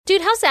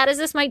Dude, how sad is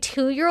this? My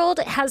 2-year-old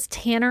has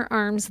tanner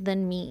arms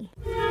than me.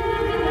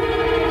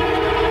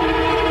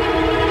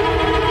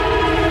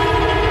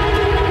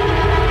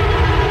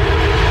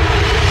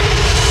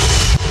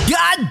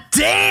 God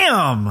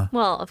damn!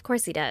 Well, of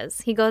course he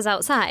does. He goes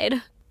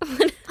outside. I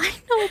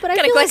know, but I What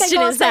kind feel of like I question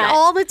go is outside that?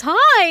 all the time.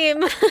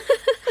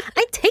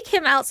 I take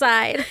him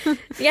outside.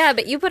 Yeah,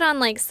 but you put on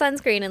like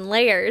sunscreen and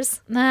layers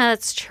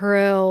That's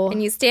true.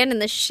 and you stand in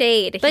the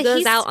shade. But He goes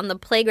he's- out on the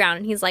playground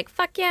and he's like,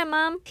 fuck yeah,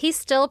 Mom. He's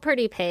still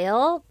pretty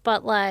pale,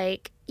 but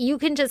like you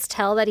can just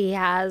tell that he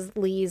has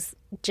Lee's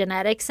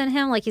genetics in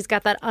him. Like he's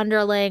got that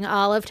underlying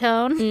olive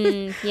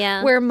tone.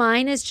 Yeah. Where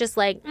mine is just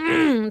like,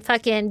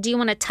 fucking, do you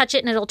want to touch it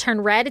and it'll turn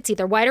red? It's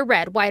either white or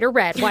red, white or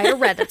red, white or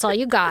red. That's all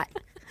you got.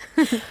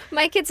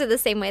 My kids are the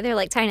same way. They're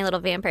like tiny little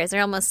vampires.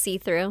 They're almost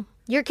see-through.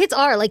 Your kids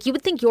are. Like you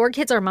would think your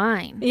kids are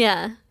mine.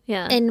 Yeah.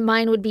 Yeah. And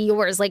mine would be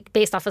yours, like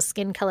based off of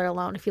skin color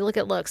alone. If you look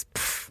at looks,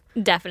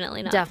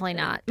 Definitely not. definitely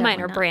not. Mine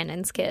Definitely are not.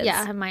 Brandon's kids.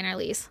 Yeah, mine are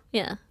Lee's.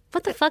 Yeah.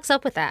 What the fuck's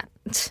up with that?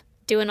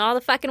 Doing all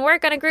the fucking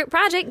work on a group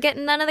project,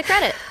 getting none of the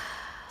credit.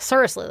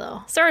 Seriously,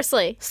 though.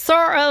 Seriously.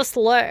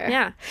 Seriously.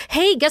 Yeah.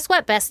 Hey, guess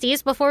what,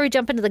 besties? Before we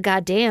jump into the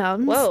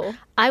goddams, Whoa.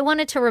 I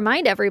wanted to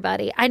remind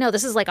everybody. I know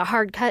this is like a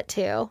hard cut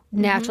too,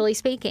 naturally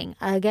speaking,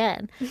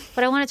 again.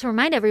 But I wanted to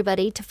remind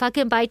everybody to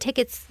fucking buy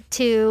tickets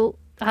to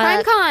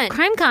CrimeCon.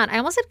 CrimeCon. I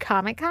almost said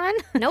Comic Con.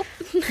 Nope.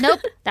 Nope.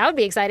 That would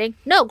be exciting.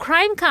 No,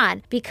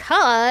 CrimeCon.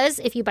 Because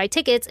if you buy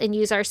tickets and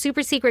use our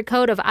super secret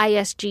code of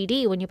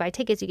ISGD, when you buy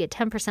tickets, you get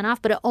 10%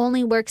 off, but it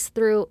only works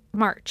through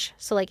March.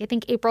 So, like, I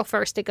think April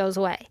 1st, it goes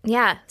away.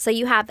 Yeah. So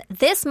you have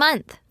this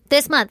month.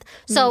 This month.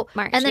 So,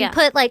 March, and then yeah.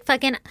 put like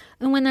fucking,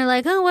 and when they're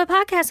like, oh, what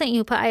podcast sent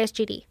you? Put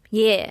ISGD.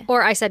 Yeah.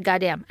 Or I said,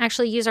 goddamn.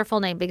 Actually, use our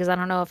full name because I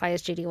don't know if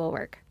ISGD will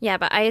work. Yeah,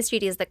 but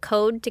ISGD is the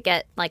code to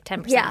get like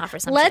 10% off or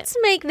something. Let's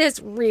make this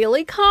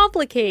really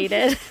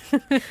complicated.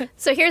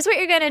 So here's what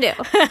you're going to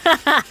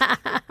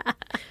do.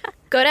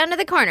 Go down to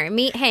the corner,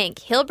 meet Hank.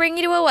 He'll bring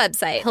you to a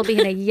website. He'll be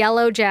in a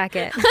yellow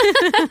jacket.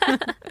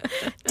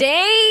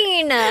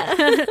 Dane!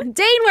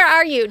 Dane, where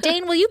are you?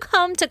 Dane, will you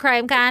come to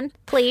CrimeCon,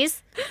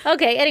 please?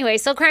 Okay, anyway,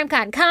 so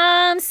CrimeCon,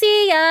 come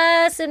see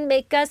us and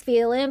make us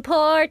feel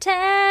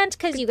important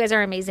because you guys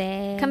are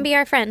amazing. Come be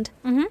our friend.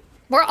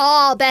 We're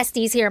all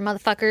besties here,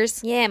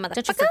 motherfuckers. Yeah, Don't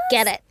you motherfucker.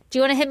 forget it. Do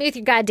you want to hit me with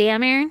your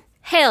goddamn, Aaron?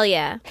 Hell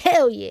yeah.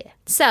 Hell yeah.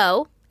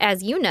 So,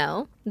 as you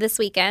know, last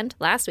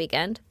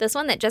weekend, this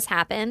one that just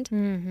happened,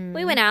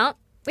 we went out.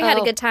 We had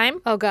a Oh. good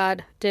time. Oh,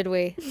 God, did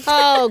we?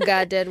 Oh,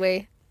 God, did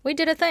we? We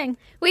did a thing.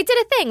 We did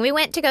a thing. We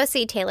went to go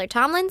see Taylor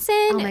Tomlinson.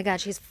 Oh, my God,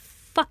 she's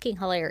fucking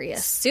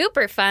hilarious.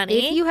 Super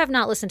funny. If you have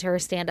not listened to her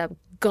stand-up,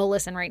 go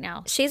listen right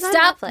now. She's on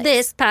Stop Netflix.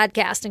 this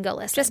podcast and go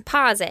listen. Just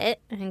pause it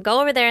and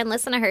go over there and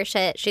listen to her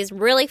shit. She's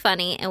really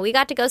funny. And we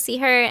got to go see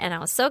her, and I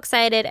was so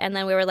excited. And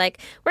then we were like,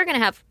 we're going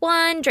to have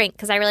one drink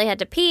because I really had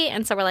to pee.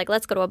 And so we're like,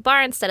 let's go to a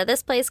bar instead of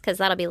this place because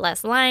that'll be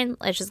less line.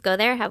 Let's just go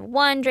there, have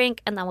one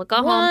drink, and then we'll go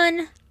home.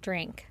 one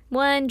drink.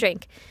 One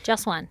drink.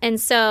 Just one. And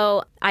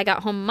so I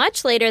got home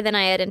much later than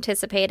I had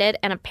anticipated.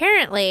 And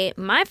apparently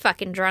my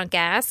fucking drunk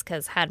ass,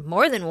 because had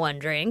more than one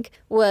drink,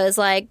 was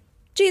like,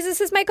 Jesus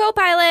is my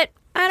co-pilot.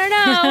 I don't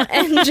know.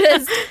 And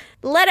just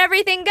let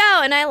everything go.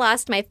 And I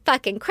lost my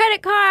fucking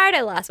credit card. I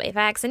lost my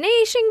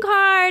vaccination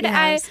card.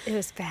 Yeah, it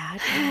was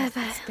bad. It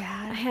was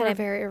bad. I had We're a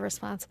very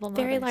irresponsible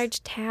very mothers.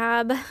 large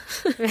tab.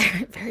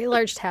 Very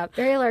large tab.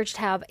 Very large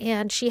tab.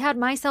 And she had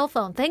my cell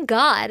phone. Thank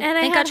God. And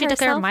I Thank had God she her took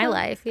care cell of my phone.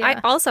 life. I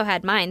Yeah. also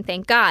had mine,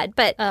 thank God.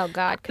 But Oh,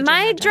 God. could you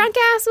my imagine? drunk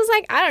ass was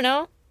like, I don't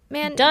know.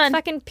 Man, Done.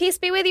 fucking peace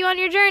be with you on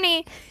your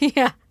journey.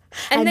 Yeah.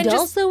 And then just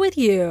also with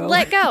you.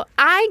 let go.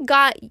 I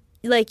got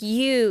like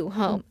you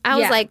home. I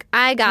was Yeah. like,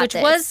 I got Which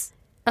this. was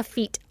a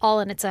feat all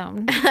in its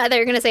own.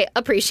 They're gonna say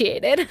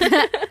appreciated.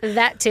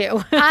 That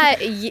too.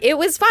 It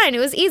was fine. It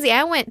was easy.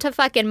 I went to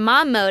fucking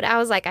mom mode. I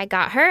was like, I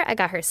got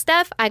her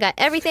stuff. I got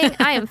everything.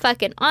 I am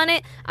fucking on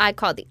it. I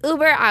called the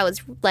Uber. I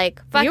was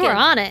like, fucking. You were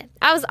on it.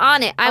 I was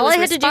on it. All was I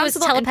had to do was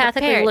responsible and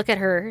telepathically prepared. look at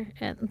her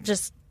and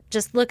just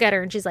look at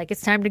her, and she's like,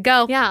 "It's time to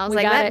go." Yeah, I was We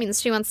like, got that it. means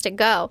she wants to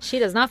go. She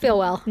does not feel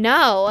well.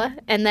 No.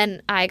 And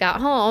then I got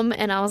home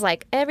and I was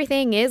like,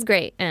 everything is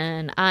great.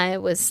 And I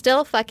was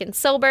still fucking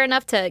sober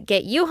enough to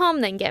get you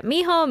home, then get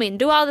me home and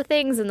do all the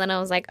things. And then I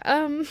was like,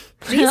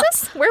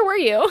 Jesus, where were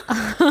you?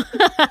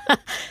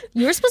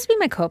 You were supposed to be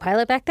my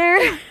co-pilot back there.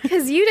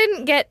 Because you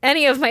didn't get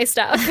any of my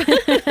stuff.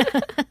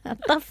 What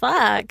the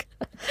fuck?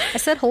 I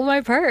said, hold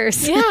my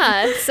purse.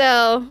 Yeah.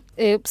 So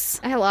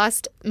Oops. I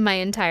lost my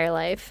entire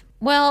life.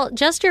 Well,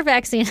 just your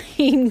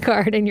vaccine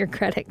card and your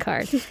credit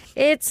card.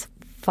 It's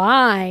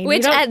fine.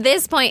 Which at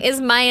this point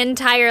is my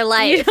entire you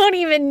life. don't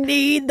even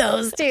need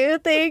those two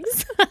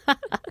things.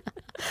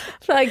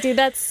 Fuck, dude,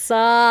 that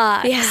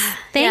sucks. Yeah.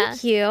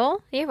 Thank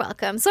you. You're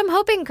welcome. So I'm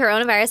hoping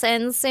coronavirus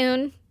ends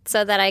soon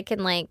so that I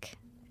can like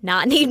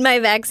not need my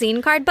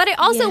vaccine card. But it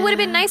also would have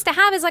been nice to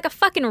have as like a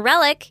fucking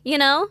relic, you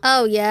know?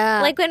 Oh,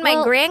 yeah. Like when my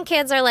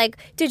grandkids are like,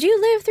 did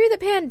you live through the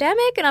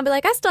pandemic? And I'll be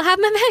like, I still have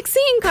my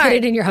vaccine card. Put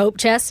it in your hope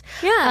chest.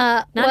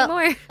 Yeah. Not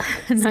anymore.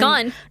 It's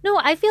gone. No,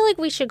 I feel like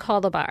we should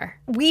call the bar.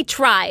 We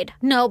tried.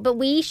 No, but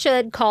we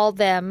should call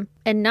them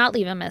and not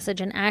leave a message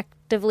and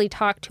actively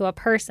talk to a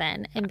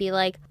person and be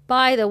like,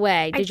 by the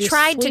way, did you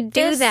tried to sweep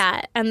do this?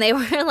 that. And they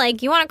were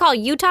like, you want to call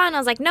Utah? And I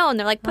was like, no. And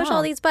they're like, push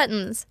all these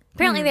buttons.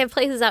 Apparently they have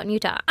places out in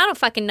Utah. I don't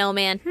fucking know,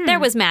 man. There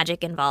was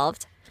magic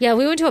involved. Yeah,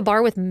 we went to a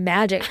bar with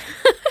magic.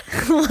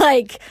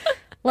 like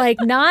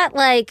not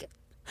like...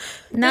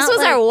 This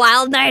was our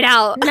wild night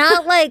out.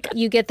 Not like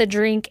you get the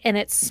drink and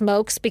it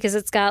smokes because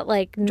it's got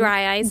like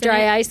dry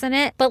ice in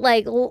it, but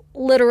like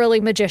literally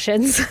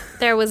magicians.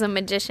 There was a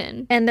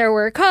magician. And there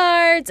were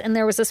cards and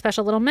there was a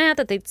special little mat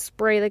that they'd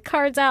spray the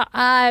cards out.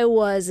 I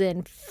was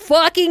in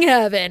fucking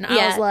heaven.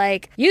 I was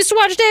like, used to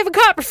watch David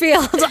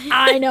Copperfield.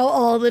 I know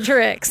all the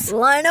tricks.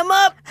 Line them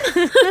up.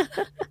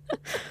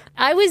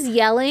 I was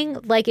yelling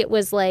like it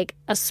was like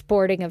a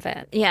sporting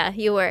event. Yeah,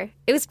 you were.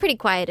 It was pretty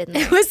quiet in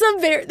there. It was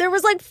there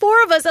was like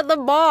 4 of us at the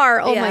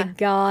bar. Oh my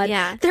God.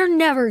 Yeah. They're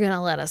never going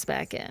to let us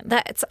back in.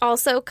 That's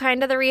also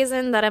kind of the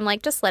reason that I'm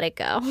like, just let it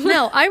go.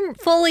 No, I'm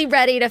fully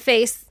ready to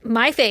face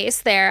my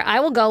face there. I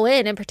will go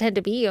in and pretend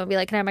to be you and be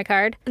like, can I have my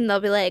card? And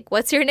they'll be like,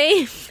 what's your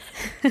name?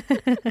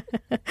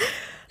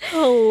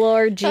 Oh,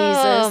 Lord Jesus.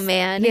 Oh,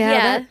 man.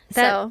 Yeah.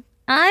 So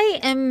I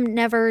am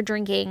never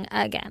drinking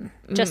again,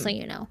 just so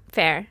you know.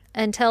 Fair.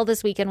 Until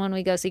this weekend when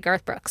we go see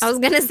Garth Brooks. I was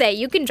going to say,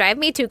 you can drive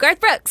me to Garth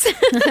Brooks.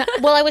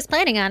 Well, I was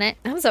planning on it.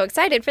 I'm so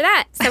excited for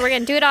that. So we're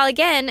going to do it all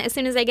again as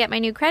soon as I get my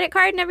new credit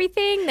card and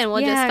everything. Then we'll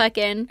just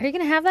fucking... Are you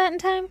going to have that in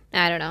time?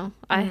 I don't know.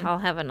 I'll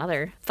have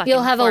another fucking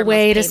You'll have a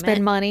way to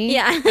spend money?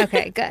 Yeah.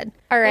 Okay, good.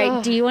 All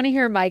right. Do you want to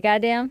hear my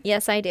goddamn?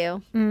 Yes, I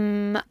do.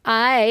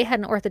 I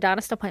had an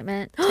orthodontist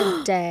appointment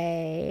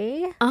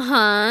today.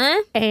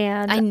 Uh-huh.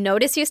 And I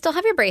notice you still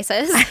have your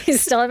braces. I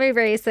still have my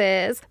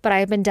braces, but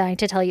I've been dying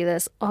to tell you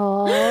this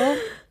all day.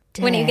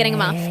 When are you getting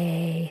them off?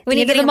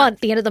 The end of the month.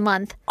 The end of the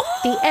month.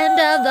 The end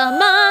of the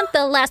month.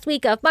 The last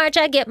week of March,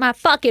 I get my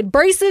fucking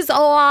braces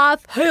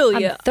off. Hell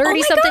yeah. I'm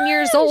 30-something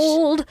years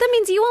old. That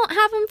means you won't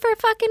have them for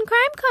fucking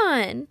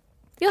CrimeCon.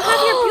 You'll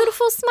have your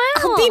beautiful smile.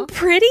 I'll be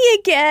pretty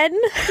again.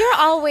 You're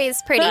always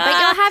pretty, but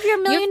you'll have your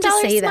 $1 million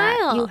smile.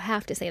 That. You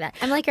have to say that.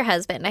 I'm like your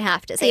husband. I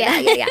have to say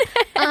that.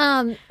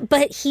 Yeah.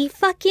 But he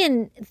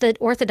the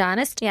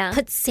orthodontist,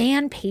 put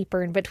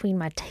sandpaper in between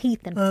my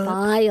teeth and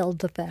filed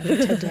them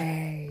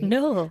today.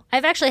 No.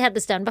 I've actually had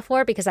this done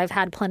before because I've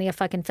had plenty of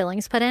fucking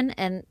fillings put in,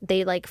 and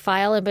they like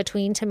file in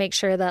between to make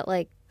sure that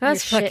like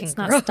that's your shit's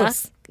not gross.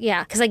 stuck.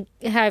 Yeah, because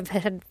I've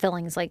had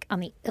fillings like on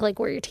the like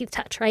where your teeth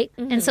touch, right?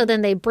 And so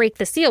then they break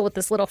the seal with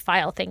this little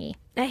file thingy.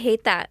 I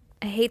hate that.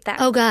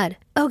 Oh God.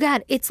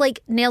 It's like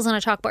nails on a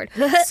chalkboard.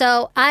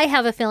 So I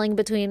have a filling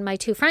between my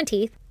 2 front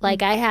teeth.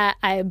 Like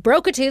I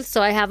broke a tooth,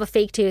 so I have a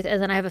fake tooth,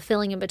 and then I have a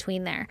filling in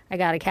between there. I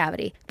got a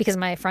cavity because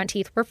my front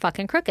teeth were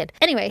fucking crooked.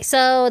 Anyway,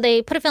 so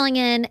they put a filling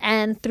in,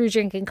 and through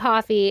drinking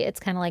coffee, it's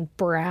kind of like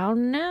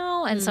brown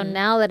now. And so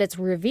now that it's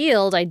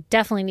revealed, I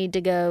definitely need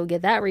to go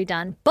get that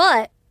redone.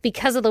 But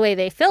because of the way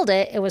they filled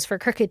it, it was for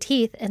crooked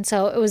teeth, and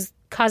so it was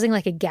causing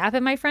like a gap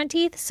in my front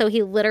teeth. So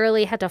he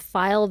literally had to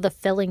file the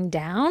filling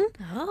down.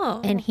 Oh.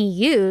 And he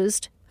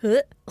used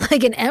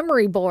like an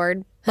emery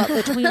board, but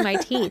between my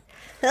teeth.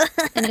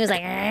 And he was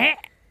like,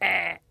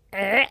 and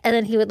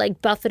then he would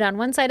like buff it on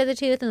one side of the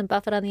tooth and then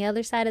buff it on the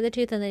other side of the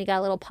tooth. And then he got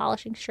a little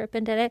polishing strip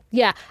into it.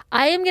 Yeah,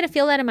 I am going to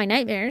feel that in my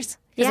nightmares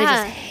because I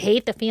just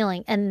hate the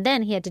feeling. And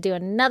then he had to do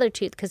another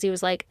tooth because he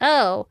was like,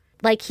 oh,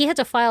 like he had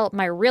to file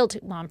my real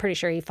tooth. Well, I'm pretty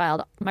sure he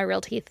filed my real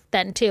teeth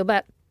then too,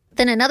 but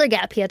then another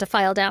gap he had to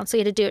file down, so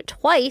he had to do it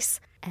twice.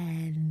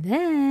 And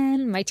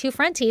then my 2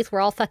 front teeth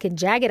were all fucking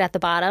jagged at the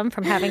bottom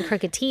from having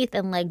crooked teeth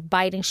and like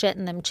biting shit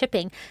and them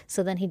chipping.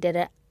 So then he did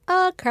it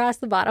across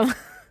the bottom.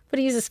 But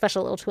he used a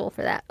special little tool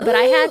for that. But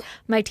I had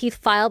my teeth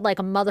filed like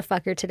a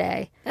motherfucker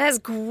today. That's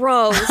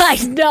gross.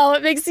 I know.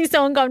 It makes me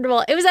so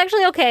uncomfortable. It was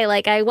actually okay.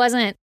 Like I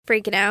wasn't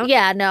freaking out.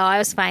 Yeah, no, I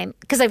was fine.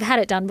 Because I've had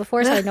it done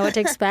before, so I know what to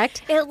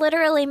expect. It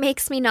literally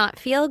makes me not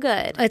feel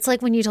good. It's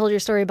like when you told your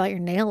story about your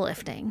nail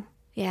lifting.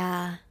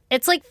 Yeah.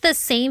 It's like the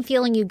same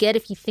feeling you get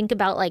if you think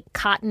about like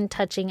cotton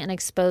touching an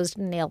exposed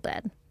nail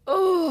bed.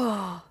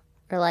 Oh.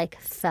 Or like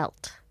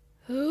felt.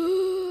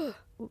 I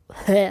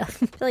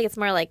feel like it's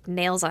more like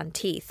nails on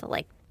teeth,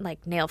 like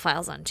nail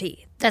files on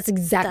teeth. That's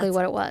exactly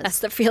what it was. That's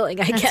the feeling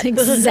I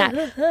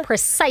get.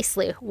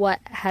 Precisely what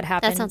had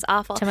happened. That sounds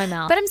awful. To my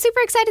mouth. But I'm super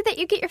excited that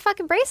you get your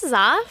fucking braces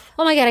off.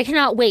 Oh my God, I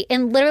cannot wait.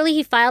 And literally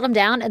he filed them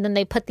down and then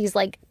they put these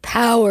like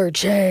power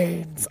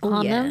chains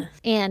on them.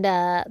 And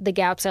the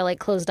gaps are like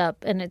closed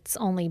up and it's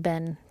only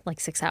been like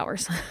 6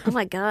 hours. Oh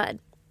my God.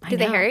 Do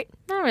they hurt?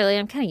 Not really.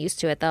 I'm kind of used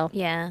to it though.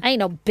 Yeah. I ain't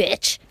no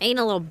bitch. Ain't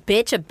a little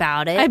bitch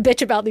about it. I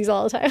bitch about these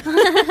all the time.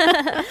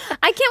 I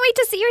can't wait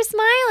to see your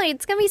smile.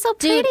 It's going to be so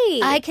pretty.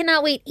 Dude, I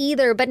cannot wait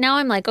either. But now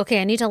I'm like, okay,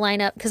 I need to line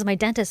up because my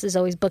dentist is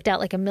always booked out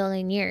like a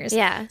million years.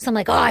 Yeah. So I'm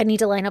like, oh, I need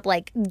to line up,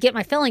 like get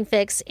my filling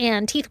fixed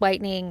and teeth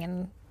whitening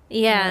and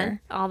Yeah,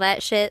 all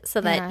that shit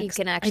so that Yeah, you 'cause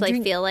can I actually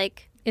drink- feel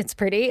like... It's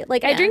pretty.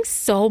 Like, I drink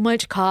so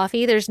much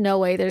coffee. There's no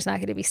way there's not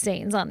going to be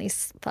stains on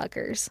these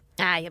fuckers.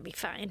 You'll be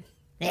fine.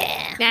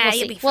 Yeah. Nah,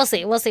 We'll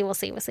see. We'll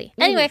see.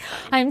 Anyway,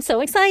 I'm so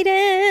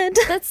excited.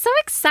 That's so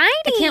exciting.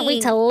 I can't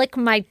wait to lick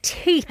my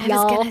teeth, I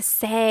y'all. was gonna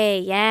say,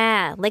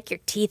 yeah, lick your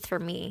teeth for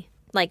me.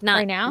 Like, not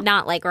Right now?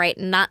 Not like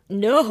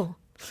no.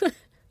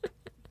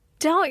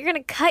 Don't, you're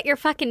gonna cut your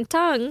fucking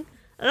tongue.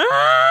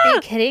 Are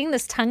you kidding?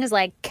 This tongue is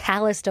like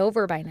calloused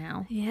over by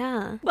now.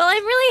 Yeah. Well,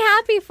 I'm really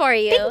happy for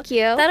you. Thank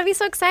you. That'll be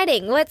so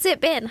exciting. What's it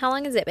been? How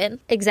long has it been?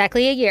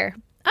 Exactly a year.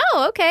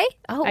 Oh, okay.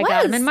 Oh, I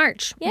got him in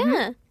March.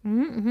 Yeah.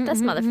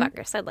 This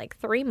motherfucker said like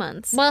 3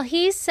 months. Well,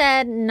 he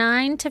said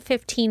 9 to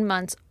 15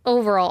 months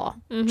overall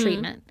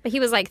treatment. But he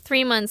was like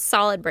 3 months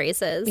solid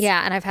braces.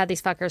 Yeah, and I've had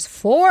these fuckers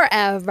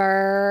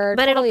forever.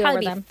 But Totally it'll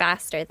probably over be them.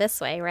 faster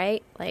this way,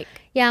 right? Like,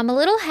 Yeah, I'm a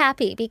little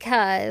happy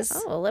because...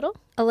 a little?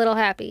 A little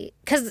happy.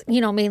 Because,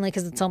 mainly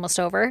because it's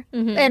almost over.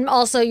 And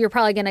also, you're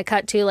probably going to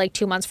cut to like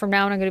 2 months from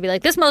now and I'm going to be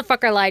like, this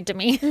motherfucker lied to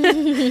me.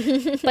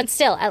 But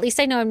still, at least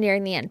I know I'm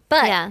nearing the end.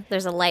 But Yeah,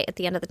 there's a light at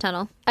the end of the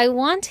tunnel. I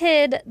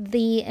wanted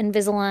the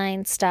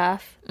Invisalign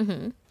stuff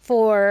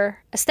for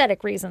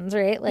aesthetic reasons,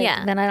 right? Like,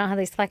 Yeah. then I don't have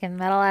these fucking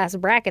metal ass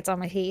brackets on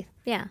my teeth.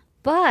 Yeah.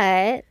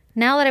 But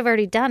now that I've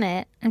already done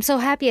it, I'm so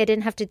happy I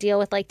didn't have to deal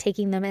with like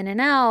taking them in and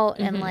out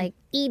and like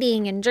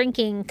eating and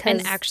drinking And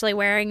because actually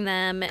wearing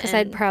them.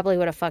 I probably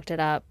would have fucked it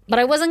up. But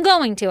I wasn't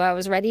going to. I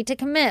was ready to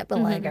commit, but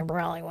like I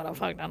probably would have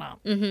fucked it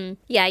up.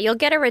 Yeah, you'll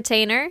get a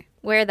retainer.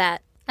 Wear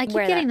that. I keep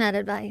Wear getting that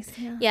advice.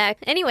 Yeah. Yeah.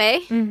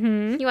 Anyway,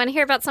 you want to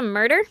hear about some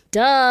murder?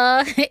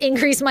 Duh.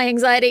 Increase my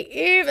anxiety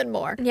even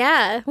more.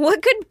 Yeah.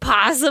 What could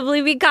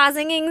possibly be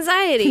causing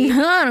anxiety?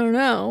 I don't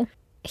know.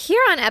 Here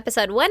on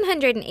episode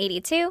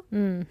 182,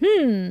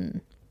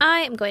 I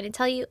am going to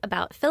tell you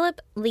about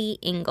Philip Lee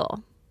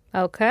Ingle.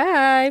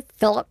 Okay.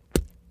 Philip.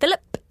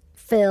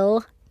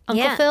 Phil.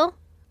 Uncle Yeah.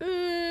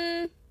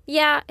 Phil?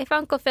 Yeah, if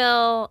Uncle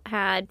Phil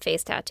had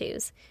face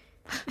tattoos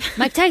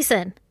Mike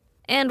Tyson.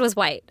 and was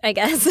white, I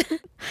guess.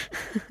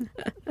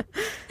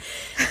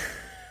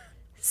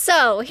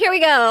 So here we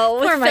go.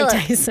 with Poor Mike Philip.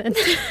 Tyson.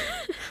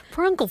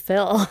 Poor Uncle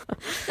Phil.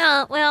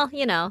 No, well,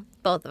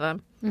 both of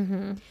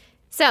them.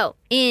 So,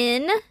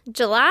 in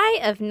July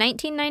of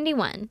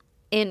 1991,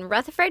 in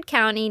Rutherford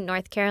County,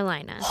 North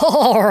Carolina.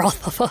 Oh,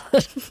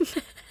 Rutherford.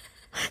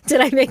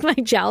 Did I make my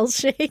jowls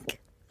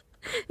shake?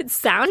 It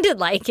sounded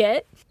like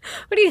it.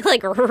 What are you,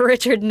 like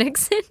Richard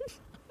Nixon?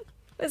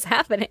 What's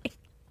happening?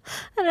 I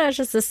don't know, it's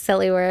just a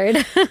silly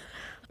word.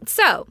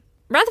 So,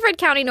 Rutherford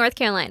County, North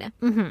Carolina.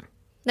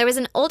 There was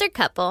an older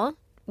couple,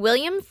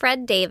 William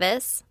Fred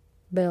Davis.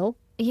 Bill?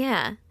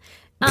 Yeah.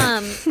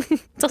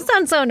 Don't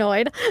sound so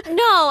annoyed.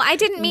 No, I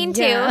didn't mean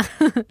Yeah.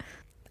 to.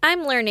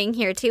 I'm learning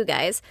here too,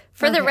 guys.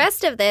 For the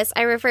rest of this,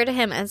 I refer to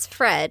him as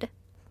Fred.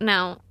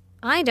 Now,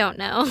 I don't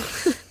know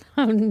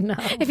Oh, no.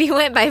 if he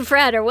went by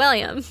Fred or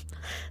William.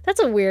 That's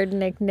a weird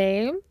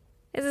nickname.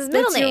 Is his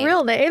middle That's name. your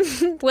real name.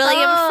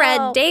 William Oh,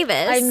 Fred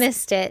Davis. I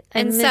missed it. I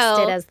And missed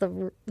so- it as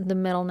the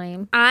middle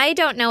name. I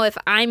don't know if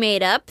I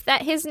made up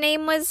that his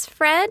name was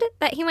Fred,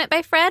 that he went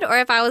by Fred, or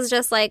if I was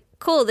just like,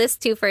 cool, this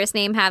two first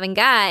name having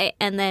guy,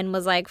 and then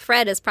was like,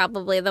 Fred is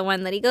probably the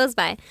one that he goes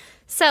by.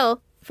 So,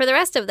 for the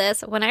rest of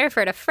this, when I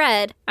refer to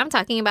Fred, I'm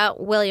talking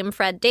about William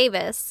Fred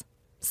Davis.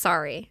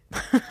 Sorry.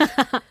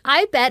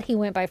 I bet he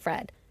went by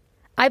Fred.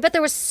 I bet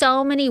there was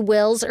so many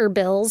Wills or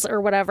Bills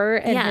or whatever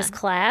in Yeah. his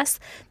class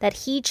that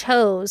he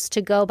chose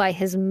to go by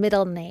his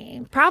middle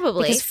name.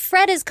 Probably. Because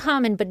Fred is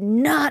common, but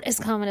not as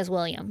common as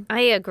William.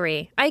 I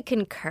agree. I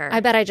concur.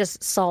 I bet I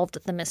just solved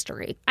the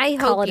mystery. I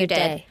Call hope it you a did.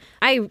 day.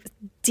 I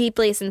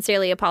deeply,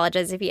 sincerely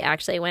apologize if he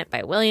actually went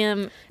by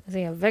William. Is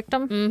he a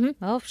victim?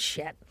 Mm-hmm. Oh,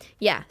 shit.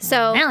 Yeah,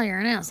 so... Now you're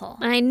an asshole.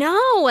 I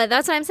know.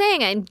 That's what I'm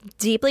saying. I'm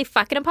deeply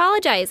fucking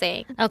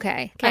apologizing.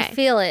 Okay. I Okay.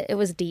 feel it. It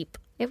was deep.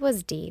 It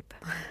was deep.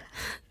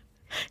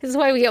 This is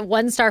why we get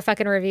 1-star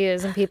fucking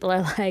reviews and people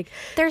are like,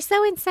 They're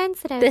so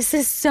insensitive. this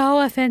is so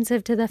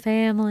offensive to the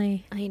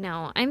family. I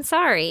know. I'm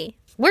sorry.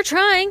 We're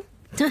trying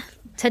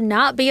to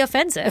not be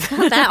offensive.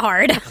 That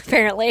hard,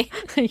 apparently.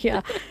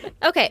 Yeah.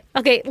 Okay.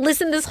 Okay,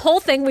 listen, this whole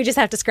thing we just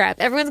have to scrap.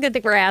 Everyone's going to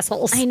think we're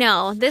assholes. I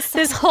know. This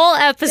Whole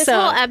episode.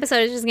 whole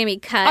episode is just going to be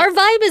cut. Our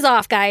vibe is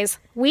off, guys.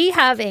 We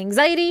have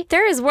anxiety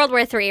there is World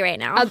War III right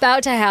now.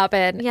 about to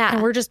happen. Yeah.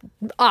 And we're just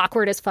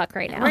awkward as fuck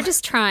right now. We're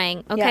just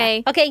trying, Yeah.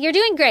 okay? Okay, you're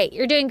doing great.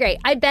 You're doing great.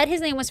 I bet his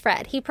name was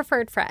Fred. He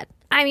preferred Fred.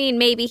 I mean,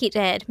 maybe he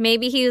did.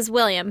 Maybe he was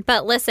William.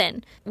 But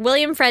listen,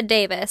 William Fred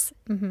Davis,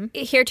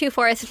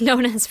 heretofore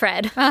known as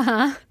Fred,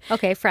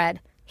 Okay, Fred.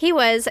 he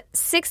was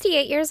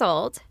 68 years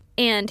old,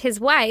 and his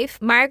wife,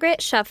 Margaret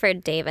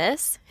Shufford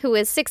Davis, who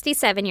was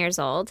 67 years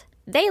old,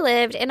 they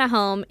lived in a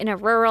home in a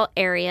rural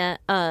area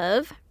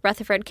of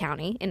Rutherford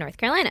County in North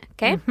Carolina,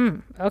 okay?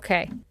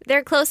 Okay.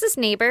 Their closest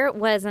neighbor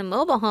was a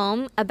mobile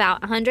home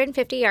about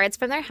 150 yards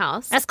from their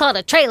house. That's called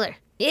a trailer.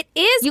 It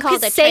is You called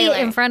could a say trailer.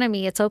 it in front of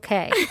me. It's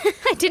okay.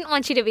 I didn't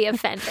want you to be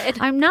offended.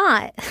 I'm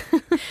not.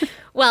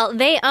 Well,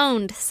 they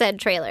owned said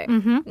trailer.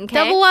 Okay?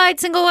 Double wide,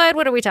 single wide,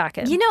 what are we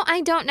talking? You know,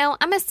 I don't know.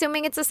 I'm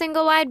assuming it's a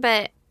single wide,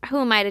 but who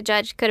am I to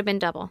judge? Could have been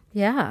double.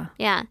 Yeah.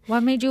 Yeah.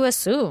 What made you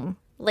assume?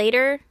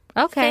 Later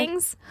Okay.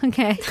 things.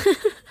 Okay.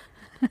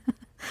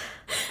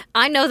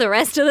 I know the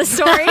rest of the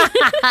story.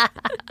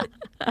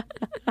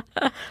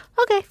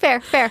 Okay,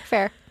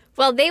 fair.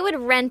 Well, they would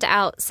rent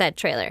out said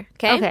trailer.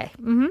 Okay. Okay.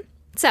 Mm-hmm.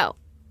 So,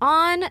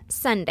 on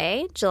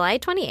Sunday, July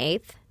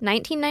 28th,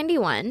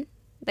 1991,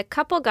 the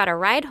couple got a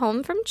ride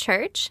home from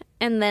church,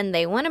 and then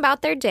they went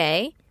about their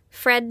day.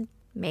 Fred,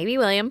 maybe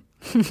William,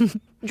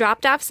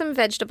 dropped off some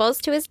vegetables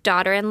to his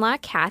daughter-in-law,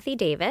 Kathy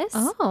Davis.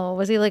 Oh,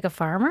 was he like a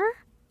farmer?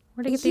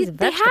 Where'd he get these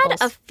They vegetables?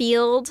 had a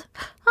field.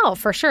 Oh,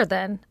 for sure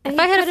then. If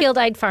I had a field,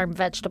 I'd farm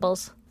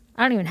vegetables.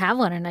 I don't even have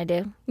one, and I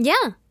do.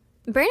 Yeah.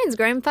 Brandon's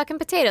growing fucking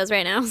potatoes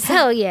right now. So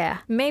Hell yeah.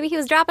 maybe he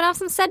was dropping off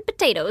some said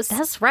potatoes.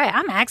 That's right.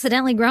 I'm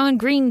accidentally growing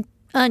green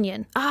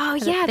onion. Oh,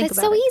 yeah, think that's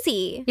about so it.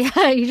 easy.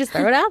 Yeah, you just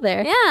throw it out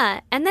there. Yeah,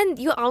 and then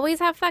you always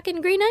have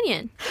fucking green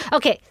onion.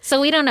 Okay,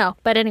 so we don't know.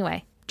 But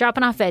anyway,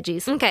 dropping off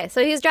veggies. Okay,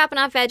 so he was dropping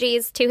off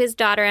veggies to his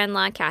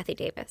daughter-in-law, Kathy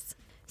Davis.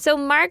 So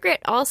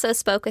Margaret also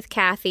spoke with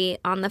Kathy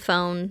on the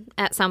phone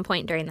at some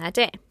point during that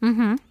day.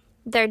 Mm-hmm.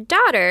 Their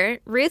daughter,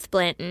 Ruth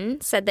Blanton,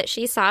 said that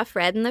she saw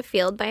Fred in the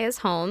field by his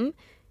home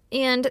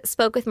and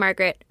spoke with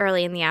Margaret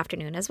early in the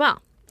afternoon as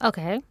well.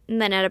 Okay.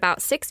 And then at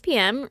about 6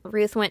 p.m.,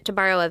 Ruth went to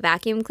borrow a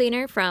vacuum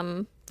cleaner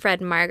from Fred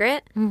and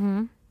Margaret,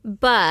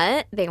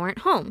 but they weren't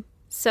home.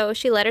 So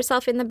she let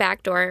herself in the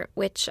back door,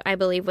 which I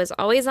believe was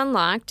always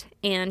unlocked,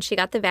 and she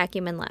got the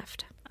vacuum and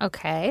left.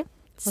 Okay.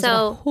 Was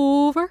So- it a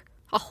Hoover?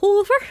 A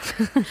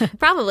Hoover?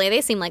 Probably.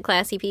 They seem like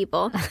classy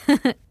people.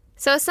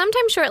 So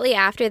sometime shortly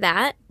after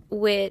that,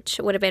 which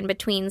would have been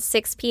between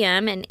 6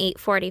 p.m. and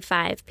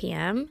 8:45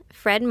 p.m.,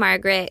 Fred and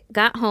Margaret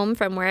got home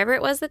from wherever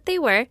it was that they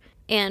were,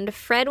 and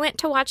Fred went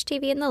to watch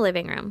TV in the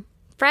living room.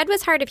 Fred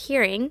was hard of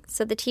hearing,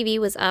 so the TV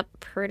was up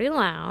pretty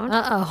loud.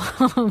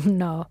 Uh-oh. Oh,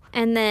 no.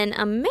 And then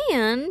a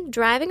man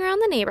driving around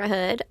the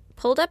neighborhood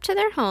pulled up to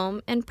their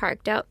home and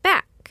parked out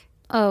back.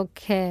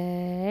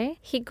 Okay.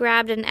 He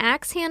grabbed an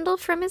axe handle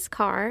from his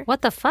car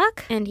What the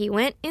fuck? and he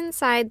went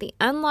inside the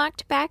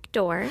unlocked back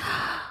door.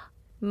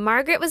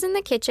 Margaret was in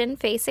the kitchen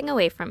facing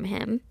away from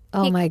him.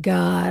 Oh, my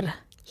God.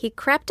 He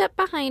crept up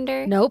behind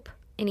her Nope.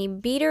 and he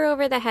beat her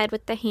over the head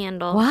with the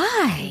handle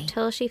Why?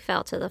 until she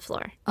fell to the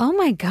floor. Oh,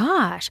 my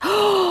gosh.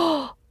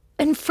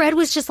 And Fred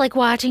was just like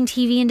watching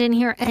TV and didn't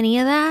hear any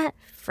of that?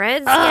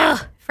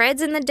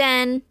 Fred's in the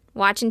den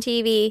watching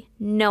TV,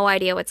 no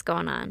idea what's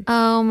going on.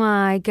 Oh,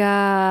 my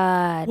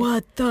God.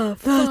 What the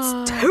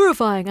That's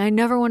terrifying. I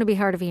never want to be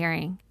hard of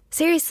hearing.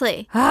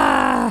 Seriously.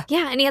 Ah.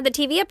 Yeah, and he had the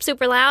TV up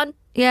super loud.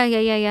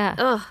 Yeah.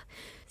 Ugh.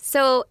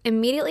 So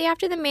immediately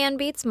after the man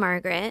beats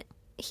Margaret,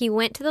 he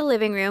went to the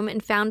living room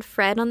and found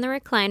Fred on the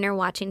recliner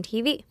watching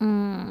TV.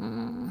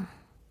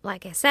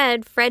 Like I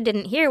said, Fred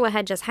didn't hear what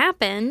had just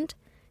happened,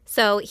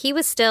 so he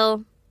was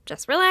still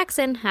just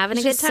relaxing, having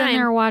a good Just sitting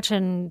there time.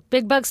 watching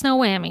Big Bucks No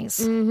Whammies.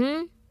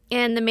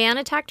 And the man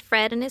attacked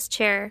Fred in his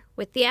chair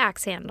with the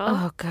axe handle.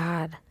 Oh,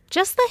 God.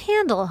 Just the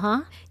handle,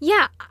 huh?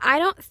 Yeah, I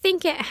don't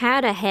think it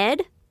had a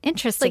head.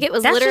 Interesting. Like, it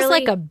was That's just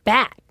literally- like a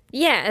bat.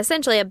 Yeah,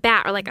 essentially a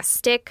bat or like a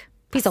stick.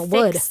 Piece a of thick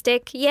wood.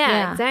 stick. Yeah,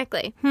 Yeah.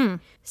 exactly.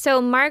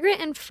 So Margaret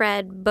and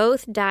Fred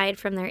both died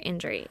from their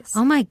injuries.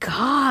 Oh, my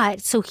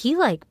God. So he,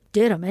 like,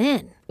 did them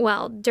in.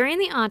 Well, during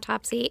the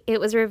autopsy, it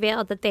was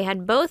revealed that they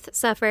had both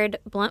suffered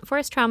blunt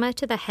force trauma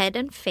to the head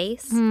and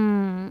face,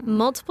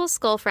 multiple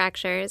skull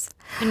fractures,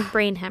 and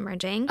brain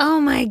hemorrhaging. Oh,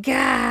 my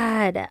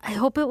God. I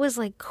hope it was,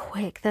 like,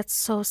 quick. That's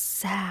so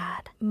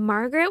sad.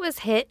 Margaret was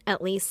hit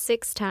at least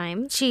 6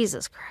 times,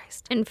 Jesus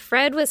Christ. and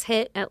Fred was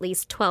hit at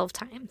least 12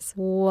 times.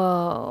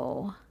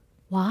 Whoa.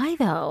 Why,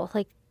 though?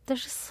 Like, they're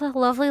just a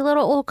lovely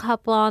little old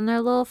couple on their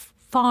little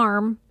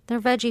farm, their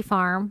veggie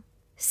farm.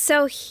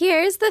 So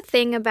here's the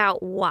thing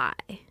about why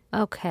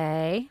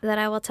Okay. that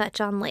I will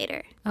touch on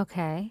later.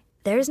 Okay.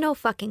 There's no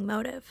fucking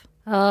motive.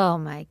 Oh,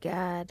 my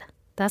God.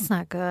 That's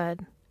not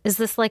good. Is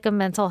this like a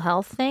mental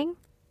health thing?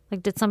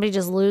 Like, did somebody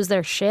just lose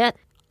their shit?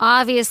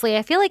 Obviously,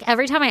 I feel like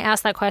every time I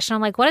ask that question,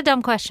 I'm like, what a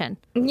dumb question.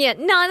 Yeah,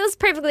 no, that was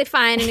perfectly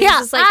fine. And he was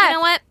just like, you know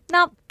what?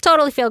 No,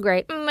 totally feel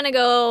great. I'm going to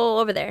go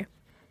over there.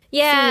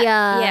 Yeah,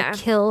 yeah.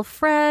 Kill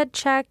Fred,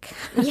 check.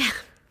 Yeah.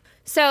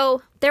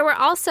 So there were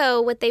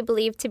also what they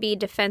believed to be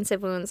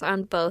defensive wounds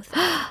on both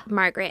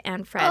Margaret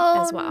and Fred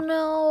as well.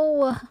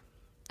 No.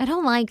 I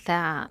don't like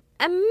that.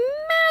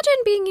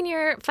 Imagine being in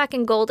your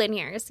fucking golden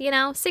years,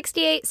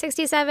 68,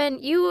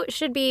 67. You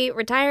should be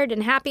retired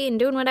and happy and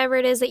doing whatever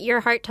it is that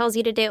your heart tells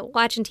you to do,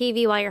 watching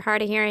TV while you're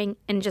hard of hearing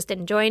and just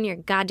enjoying your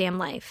goddamn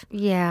life.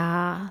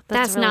 Yeah,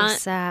 That's really not-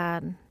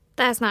 sad.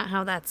 That's not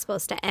how that's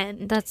supposed to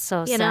end. That's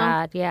so You know?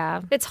 sad,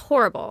 yeah. It's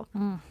horrible.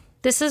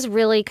 This is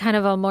really kind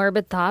of a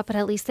morbid thought, but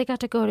at least they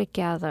got to go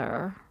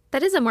together.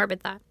 That is a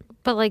morbid thought.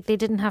 But, like, they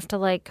didn't have to,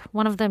 like,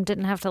 one of them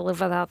didn't have to live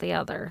without the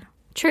other.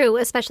 True,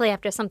 especially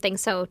after something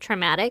so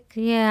traumatic.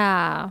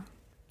 Yeah.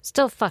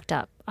 Still fucked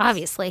up,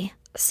 obviously.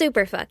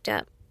 Super fucked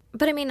up.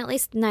 But I mean, at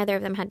least neither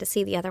of them had to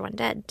see the other one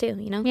dead, too,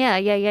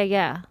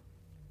 Yeah.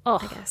 Oh,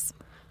 I guess.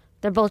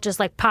 they're both just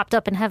like popped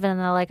up in heaven and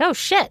they're like, oh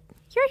shit.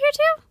 You're here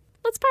too?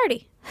 Let's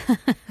party.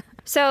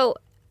 So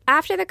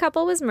after the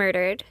couple was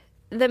murdered,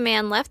 the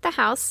man left the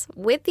house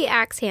with the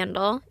axe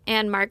handle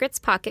and Margaret's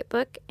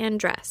pocketbook and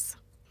dress.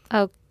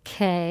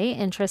 Okay,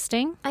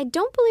 interesting. I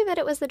don't believe that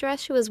it was the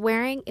dress she was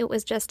wearing. It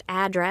was just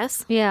a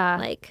dress. Yeah.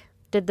 Like,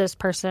 did this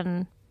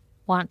person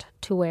want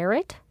to wear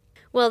it?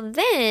 well,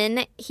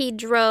 then he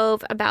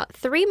drove about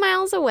 3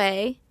 miles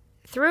away,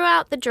 threw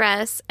out the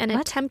dress, and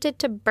attempted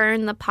to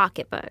burn the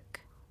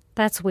pocketbook.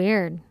 That's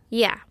weird.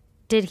 Yeah.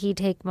 Did he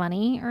take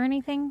money or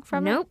anything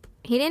from it? Nope.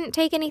 He didn't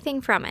take anything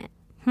from it.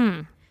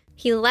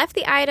 He left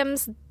the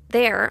items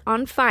there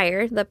on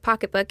fire, the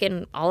pocketbook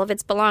and all of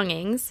its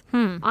belongings,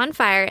 on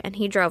fire, and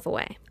he drove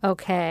away.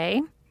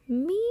 Okay.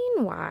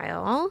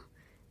 Meanwhile,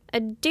 a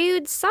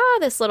dude saw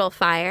this little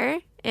fire,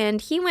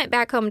 and he went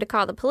back home to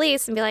call the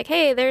police and be like,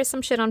 hey, there's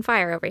some shit on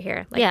fire over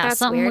here. Like, Yeah, that's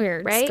something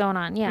weird, weird's right? going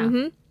on.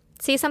 Yeah.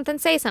 See something,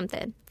 say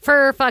something.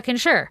 For fucking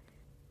sure.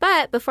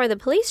 But before the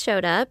police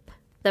showed up,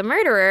 the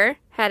murderer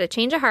had a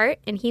change of heart,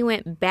 and he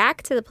went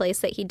back to the place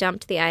that he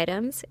dumped the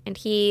items, and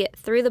he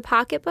threw the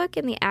pocketbook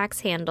and the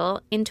axe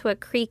handle into a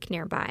creek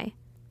nearby.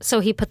 So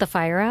he put the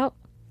fire out?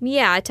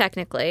 Yeah,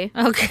 technically.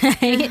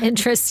 Okay.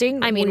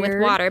 Interesting. I mean, with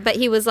Weird. water. But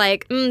he was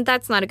like,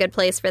 that's not a good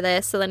place for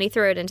this. So then he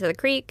threw it into the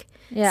creek.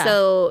 Yeah.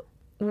 So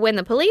when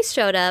the police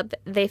showed up,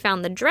 they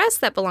found the dress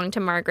that belonged to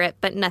Margaret,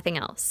 but nothing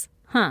else.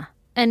 Huh.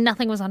 And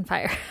nothing was on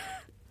fire.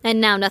 And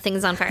now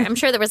nothing's on fire. I'm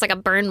sure there was like a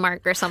burn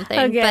mark or something.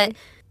 Okay.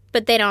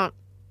 But they don't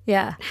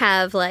Yeah.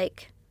 have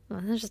like,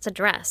 well, it's just a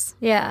dress,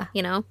 Yeah.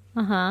 you know?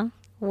 Uh-huh.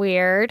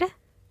 Weird.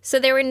 So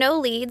there were no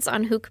leads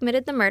on who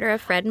committed the murder of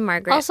Fred and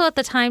Margaret. Also, at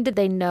the time, did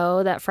they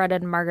know that Fred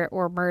and Margaret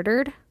were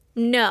murdered?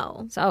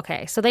 No. So,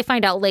 okay. So they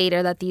find out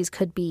later that these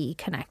could be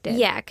connected.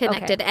 Yeah,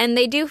 connected. And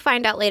they do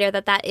find out later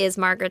that that is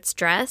Margaret's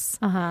dress.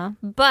 Uh-huh.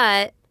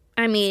 But,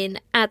 I mean,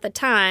 at the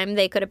time,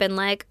 they could have been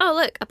like, oh,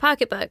 look, a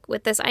pocketbook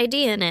with this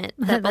ID in it.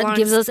 That, That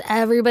gives us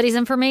everybody's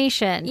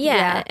information.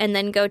 Yeah, and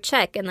then go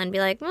check and then be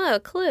like, oh,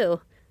 clue.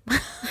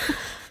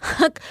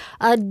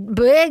 A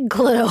big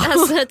clue.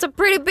 That's a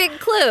pretty big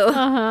clue.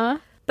 Uh-huh.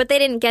 But they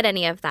didn't get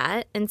any of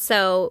that. And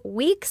so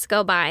weeks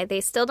go by.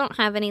 They still don't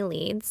have any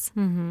leads.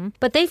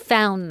 But they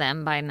found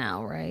them by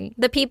now, right?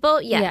 The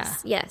people,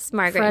 yes, yes.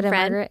 Margaret Fred and and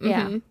Fred. Margaret,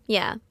 yeah.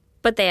 Yeah.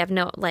 But they have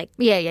no, like,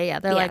 Yeah.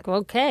 They're like, well,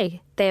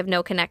 okay. they have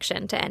no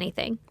connection to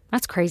anything.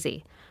 That's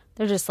crazy.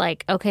 They're just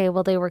like, okay,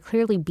 well, they were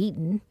clearly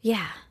beaten,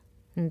 Yeah.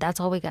 and that's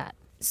all we got.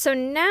 So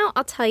now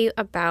I'll tell you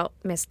about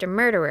Mr.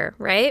 Murderer,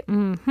 right?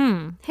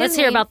 Let's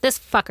hear about this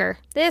fucker.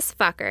 This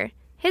fucker.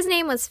 His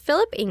name was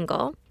Philip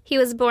Ingle. He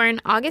was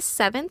born August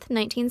 7th,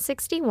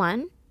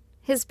 1961.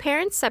 His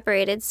parents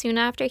separated soon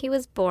after he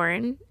was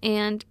born,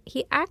 and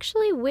he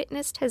actually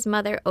witnessed his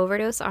mother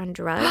overdose on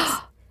drugs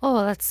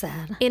Oh, that's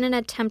sad. in an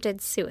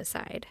attempted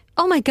suicide.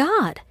 Oh, my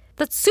God.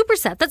 That's super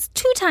sad. That's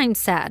 2 times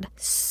sad.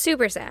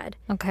 Super sad.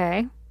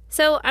 Okay.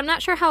 So I'm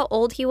not sure how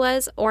old he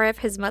was or if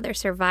his mother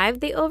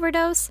survived the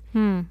overdose,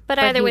 but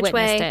either he which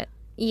witnessed way, it.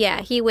 yeah,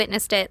 he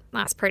witnessed it.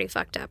 That's pretty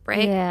fucked up,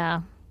 right?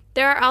 Yeah.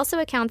 There are also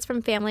accounts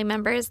from family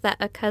members that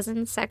a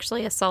cousin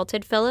sexually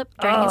assaulted Philip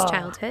during his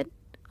childhood.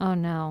 Oh,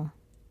 no.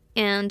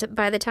 And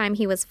by the time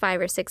he was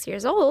 5 or 6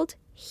 years old,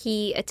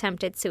 he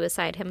attempted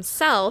suicide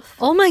himself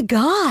Oh, my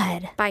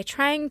God. by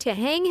trying to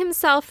hang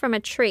himself from a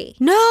tree.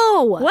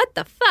 No. What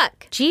the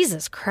fuck?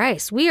 Jesus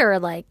Christ. We are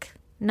like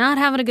not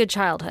having a good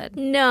childhood.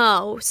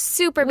 No,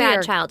 super We bad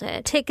are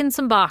childhood. Ticking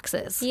some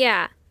boxes.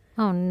 Yeah.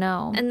 Oh,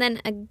 no. And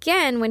then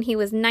again, when he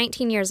was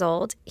 19 years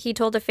old, he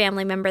told a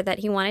family member that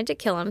he wanted to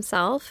kill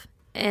himself.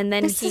 And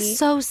then This is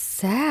so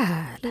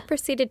sad. he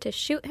proceeded to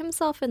shoot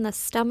himself in the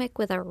stomach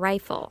with a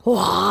rifle.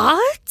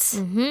 What?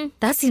 Mm-hmm.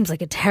 That seems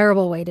like a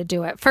terrible way to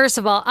do it. First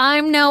of all,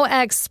 I'm no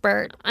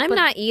expert. I'm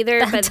not either,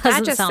 but that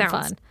doesn't just sound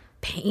sounds fun.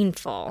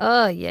 painful.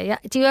 Oh, yeah.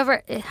 Have you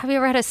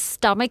ever had a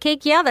stomach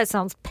ache? Yeah, that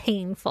sounds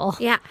painful.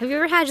 Yeah. Have you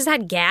ever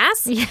had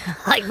gas? Yeah,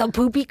 like the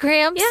poopy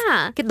cramps.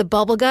 Yeah. Get the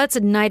bubble guts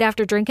at night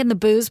after drinking the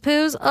booze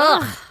poos.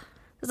 Ugh.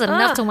 That's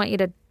enough to want you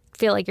to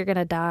feel like you're going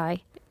to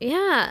die.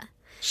 Yeah.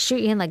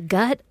 Shoot you in the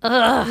gut.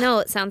 Ugh. No,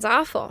 it sounds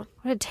awful.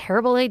 What a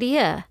terrible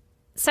idea.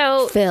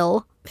 So,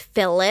 Phil.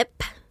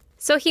 Philip.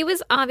 So he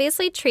was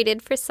obviously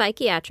treated for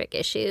psychiatric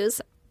issues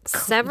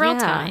several Yeah.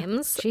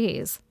 times.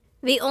 Jeez.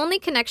 The only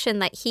connection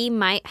that he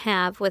might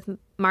have with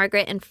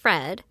Margaret and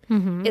Fred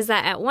is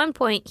that at one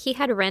point he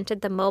had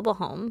rented the mobile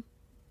home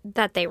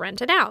that they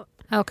rented out.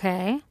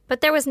 Okay.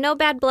 But there was no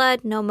bad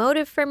blood, no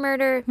motive for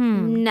murder,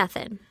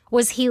 nothing.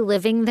 Was he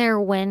living there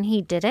when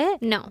he did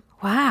it? No.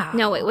 Wow.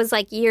 No, it was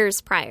like years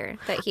prior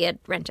that he had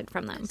rented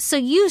from them. So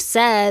you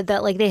said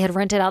that like they had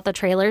rented out the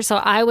trailer, so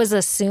I was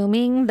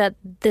assuming that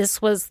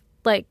this was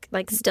like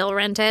Still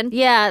rented?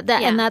 yeah,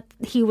 that and that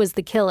he was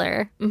the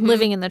killer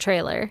living in the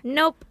trailer.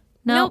 Nope.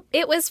 No? Nope.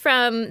 It was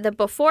from the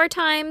before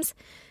times.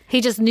 He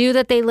just knew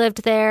that they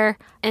lived there.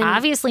 And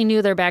obviously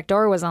knew their back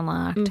door was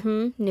unlocked.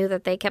 Knew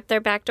that they kept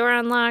their back door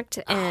unlocked.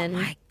 And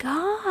My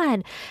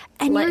God.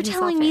 And Let you're himself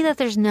telling me in. that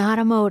there's not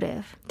a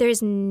motive.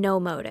 there's no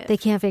motive. They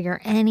can't figure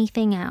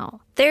anything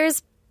out.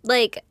 There's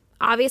like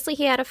obviously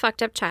he had a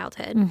fucked up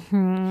childhood.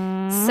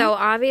 So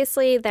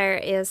obviously there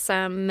is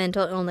some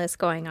mental illness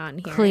going on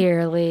here.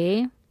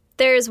 Clearly.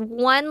 There's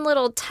one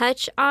little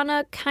touch on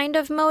a kind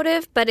of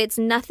motive, but it's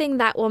nothing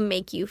that will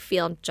make you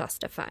feel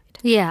justified.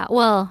 Yeah.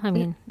 Well, I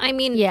mean,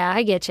 yeah,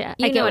 I get you.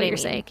 I get what you're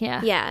saying.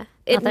 Yeah. Yeah.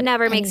 It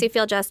never makes you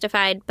feel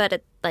justified, but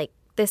it, like,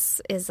 this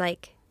is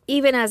like,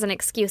 even as an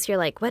excuse, you're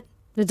like, what?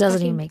 It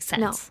doesn't even make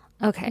sense.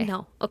 No. Okay.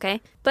 No.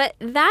 Okay. But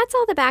that's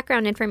all the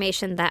background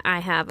information that I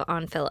have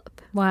on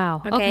Philip.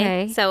 Wow.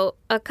 Okay. So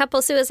a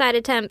couple suicide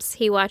attempts.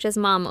 He watches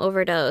mom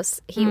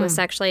overdose. He was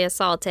sexually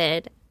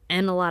assaulted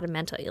and a lot of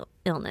mental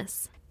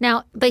illness.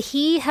 Now, but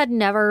he had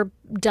never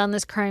done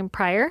this crime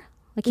prior?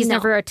 Like he's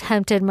never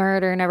attempted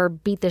murder, never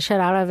beat the shit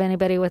out of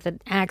anybody with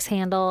an axe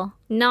handle?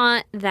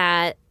 Not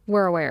that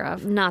we're aware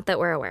of. Not that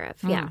we're aware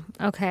of, yeah.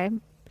 Okay.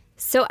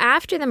 So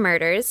after the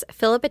murders,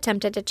 Philip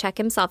attempted to check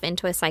himself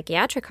into a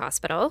psychiatric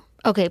hospital.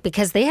 Okay,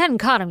 because they hadn't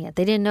caught him yet.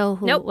 They didn't know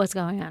who was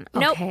going on.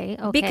 Okay,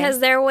 nope. Because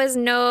there was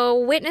no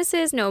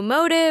witnesses, no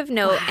motive,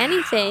 no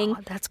anything.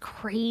 That's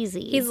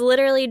crazy. He's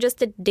literally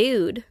just a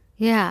dude.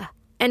 Yeah.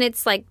 And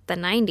it's like the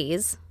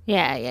 90s.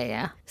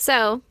 Yeah.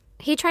 So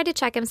he tried to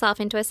check himself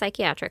into a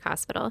psychiatric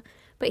hospital,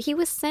 but he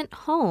was sent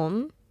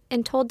home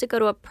and told to go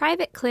to a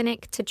private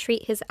clinic to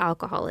treat his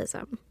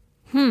alcoholism.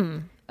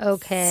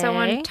 Okay. So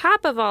on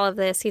top of all of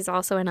this, he's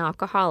also an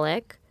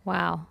alcoholic.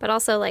 Wow. But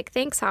also, like,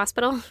 thanks,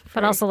 hospital.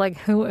 But also, like,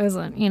 who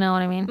isn't? You know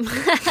what I mean?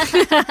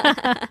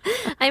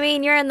 I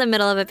mean, you're in the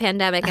middle of a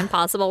pandemic and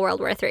possible World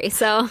War III,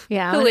 so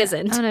yeah, who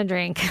isn't? I'm going to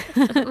drink.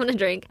 I'm going to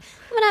drink.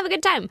 I'm going to have a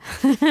good time.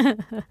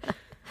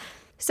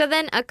 So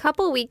then a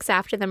couple weeks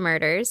after the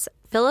murders,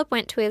 Philip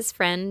went to his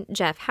friend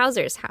Jeff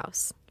Hauser's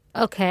house.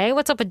 Okay.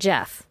 What's up with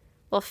Jeff?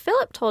 Well,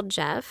 Philip told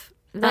Jeff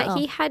that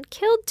he had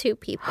killed 2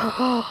 people.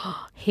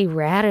 He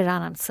ratted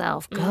on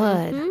himself.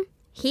 Good.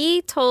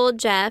 He told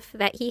Jeff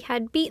that he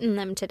had beaten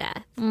them to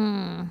death.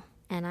 And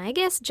I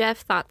guess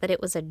Jeff thought that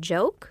it was a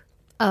joke.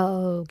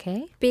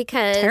 Okay.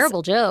 Because...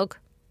 Terrible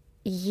joke.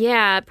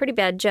 Yeah, pretty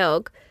bad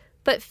joke.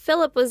 But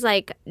Philip was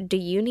like, do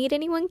you need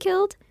anyone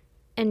killed?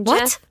 And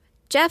what?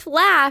 Jeff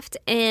laughed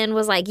and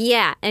was like,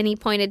 yeah. And he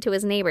pointed to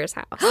his neighbor's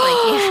house. Like,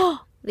 yeah,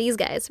 these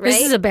guys, right?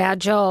 This is a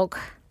bad joke.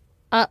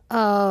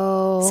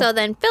 Uh-oh. So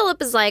then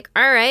Philip is like,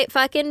 all right,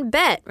 fucking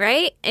bet,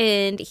 right?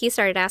 And he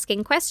started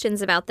asking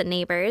questions about the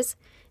neighbors.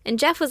 And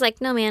Jeff was like,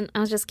 no, man, I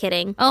was just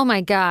kidding. Oh,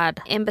 my God.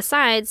 And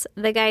besides,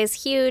 the guy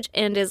is huge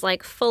and is,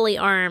 like, fully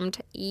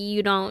armed.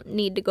 You don't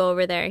need to go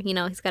over there. You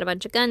know, he's got a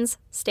bunch of guns.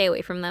 Stay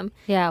away from them.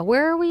 Yeah.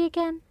 Where are we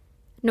again?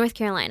 North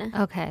Carolina.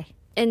 Okay.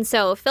 And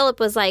so Philip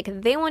was like,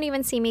 they won't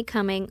even see me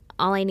coming.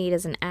 All I need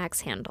is an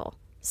axe handle.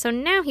 So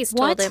now he's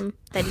told him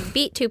that he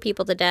beat 2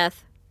 people to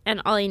death.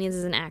 And all he needs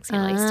is an axe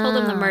handle. He's told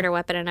him the murder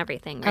weapon and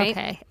everything,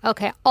 right?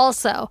 Okay.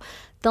 Also,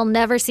 they'll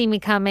never see me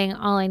coming.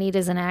 All I need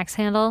is an axe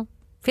handle.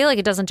 I feel like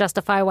it doesn't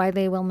justify why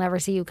they will never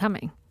see you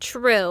coming.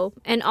 True.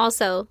 And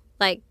also,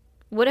 like,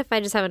 what if I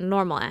just have a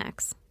normal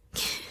axe?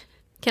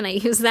 Can I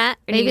use that?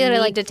 Or maybe it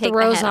like to take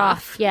throws the head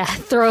off. Yeah,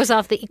 throws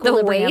off the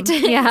equilibrium. The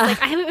weight. Yeah. It's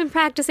like, I haven't been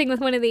practicing with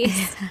one of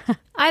these.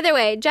 Either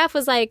way, Jeff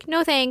was like,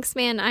 no thanks,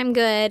 man. I'm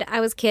good. I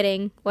was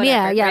kidding.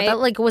 Whatever, yeah. Right? That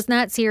like was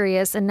not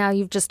serious, and now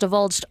you've just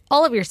divulged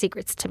all of your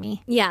secrets to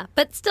me. Yeah,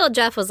 but still,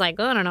 Jeff was like,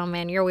 oh, I don't know,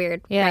 man. You're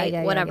weird. Yeah, right?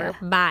 yeah, Whatever.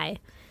 yeah. Bye.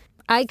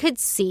 I could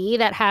see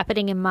that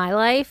happening in my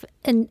life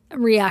and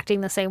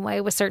reacting the same way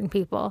with certain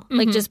people.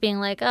 Like just being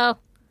like, oh,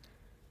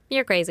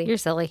 you're crazy. you're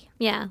silly.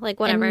 Yeah, like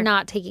whatever. And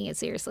not taking it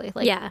seriously.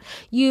 Like, Yeah.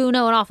 you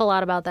know an awful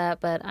lot about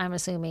that, but I'm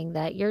assuming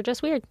that you're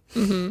just weird.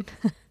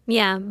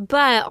 Yeah,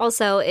 but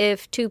also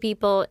if 2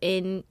 people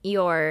in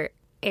your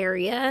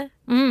area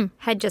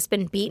had just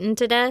been beaten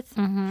to death,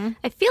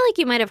 I feel like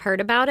you might have heard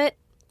about it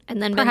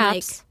and then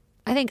Perhaps. been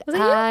I think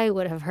I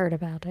would have heard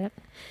about it. like,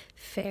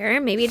 fair.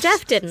 Maybe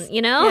Jeff didn't,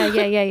 you know?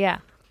 Yeah.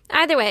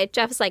 Either way,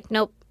 Jeff's like,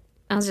 nope,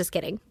 I was just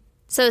kidding.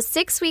 So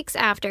 6 weeks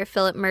after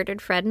Philip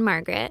murdered Fred and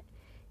Margaret,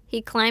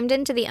 he climbed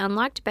into the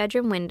unlocked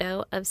bedroom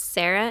window of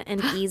Sarah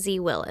and Easy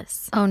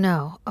Willis. Oh,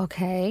 no.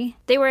 Okay.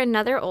 They were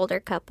another older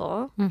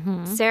couple.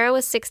 Sarah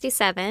was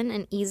 67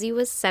 and Easy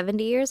was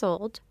 70 years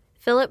old.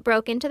 Philip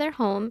broke into their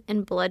home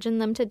and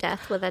bludgeoned them to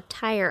death with a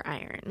tire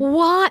iron.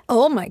 What?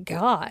 Oh, my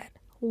God.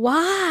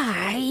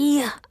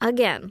 Why?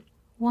 Again,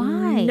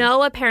 Why?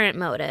 no apparent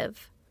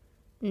motive.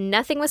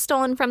 Nothing was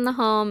stolen from the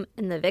home,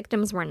 and the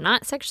victims were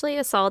not sexually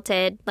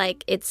assaulted.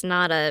 Like, it's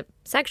not a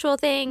sexual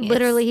thing.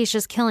 Literally, he's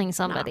just killing It's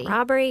somebody. not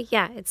robbery.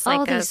 Yeah, it's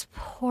like a these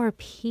poor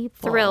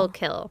people. thrill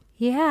kill.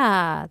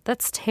 Yeah,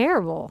 that's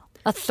terrible.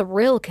 A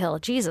thrill kill.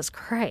 Jesus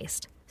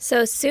Christ.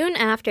 So soon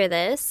after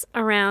this,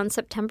 around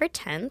September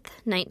 10th,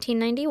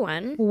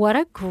 1991. What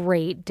a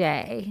great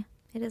day.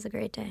 It is a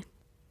great day.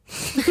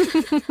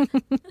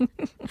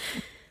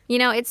 You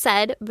know, it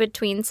said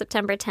between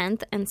September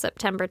 10th and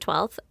September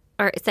 12th,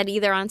 or it said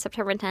either on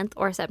September 10th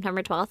or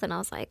September 12th, and I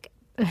was like,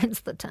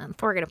 It's the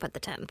 10th. we're going to put the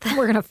 10th.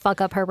 We're going to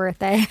fuck up her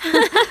birthday.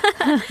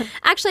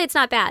 Actually, it's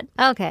not bad.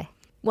 Okay.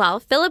 Well,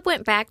 Philip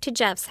went back to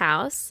Jeff's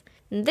house.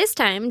 And this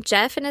time,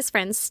 Jeff and his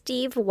friend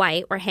Steve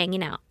White were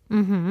hanging out.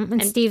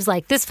 And Steve's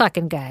like, this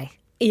fucking guy.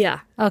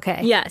 Yeah.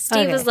 Okay. Yeah.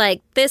 Steve Okay. was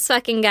like, this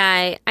fucking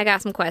guy, I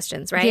got some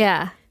questions, right?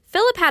 Yeah.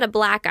 Philip had a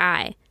black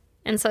eye.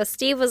 And so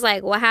Steve was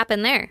like, what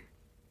happened there?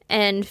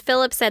 And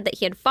Philip said that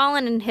he had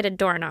fallen and hit a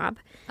doorknob.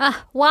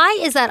 Why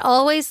is that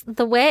always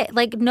the way?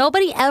 Like,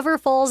 nobody ever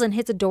falls and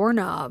hits a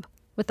doorknob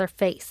with their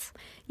face.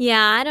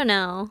 Yeah, I don't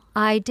know.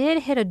 I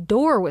did hit a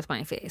door with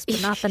my face,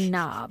 but not the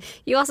knob.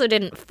 You also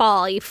didn't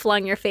fall. You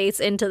flung your face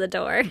into the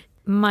door.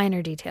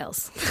 Minor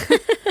details.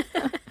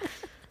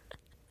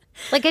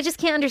 Like, I just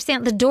can't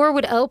understand. The door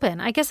would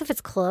open. I guess if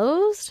it's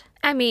closed.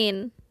 I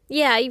mean,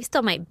 yeah, you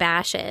still might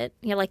bash it.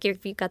 You're like,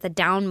 you've got the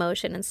down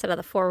motion instead of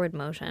the forward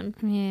motion.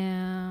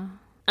 Yeah.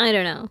 I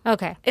don't know.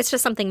 Okay. It's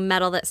just something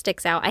metal that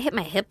sticks out. I hit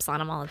my hips on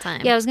them all the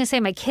time. Yeah, I was going to say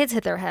my kids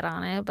hit their head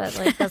on it, but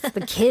like that's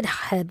the kid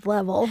head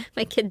level.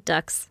 My kid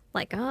ducks.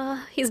 Like,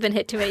 oh, he's been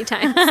hit too many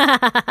times.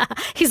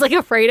 He's like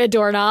afraid of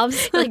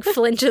doorknobs. Like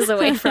flinches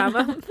away from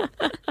him.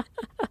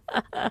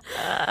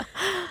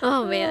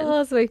 Oh, man. Oh,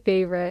 that's my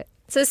favorite.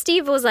 So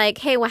Steve was like,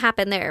 hey, what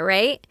happened there,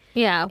 right?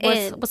 Yeah.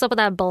 And- What's up with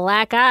that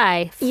black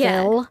eye,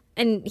 Phil?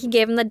 And he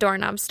gave him the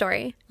doorknob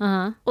story.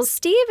 Uh-huh. Well,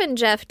 Steve and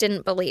Jeff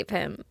didn't believe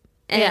him.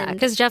 And Yeah,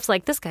 because Jeff's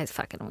like, this guy's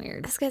fucking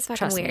weird. this guy's fucking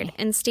Trust weird. me.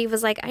 And Steve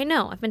was like, I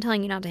know. I've been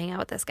telling you not to hang out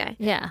with this guy.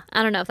 Yeah.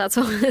 I don't know if that's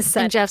what was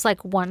said. And Jeff's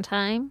like, one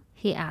time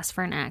he asked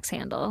for an axe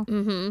handle.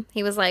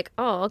 He was like,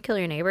 oh, I'll kill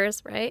your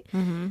neighbors, right?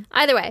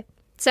 Either way.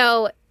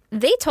 So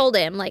they told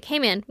him, like, hey,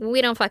 man,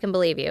 we don't fucking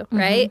believe you,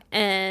 right?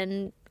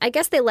 And I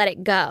guess they let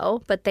it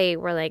go, but they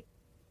were like,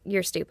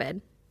 you're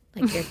stupid.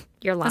 Like,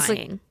 you're That's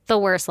lying. like the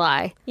worst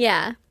lie.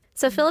 Yeah.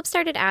 So Philip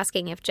started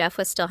asking if Jeff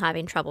was still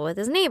having trouble with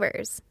his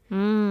neighbors.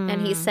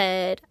 And he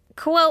said,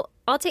 quote,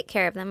 I'll take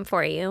care of them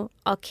for you.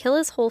 I'll kill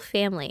his whole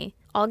family.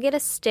 I'll get a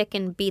stick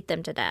and beat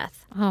them to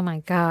death. Oh my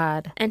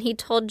God. And he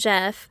told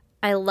Jeff,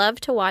 I love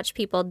to watch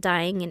people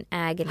dying in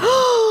agony,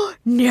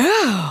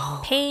 No.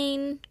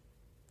 pain,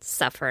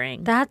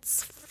 suffering.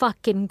 That's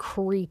fucking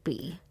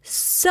creepy.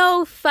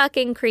 So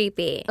fucking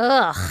creepy.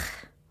 Ugh.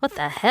 What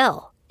the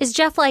hell? Is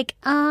Jeff like,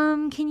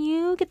 can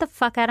you get the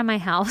fuck out of my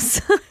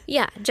house?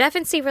 Yeah, Jeff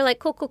and Steve were like,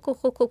 cool.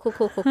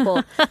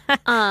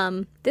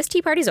 This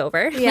tea party's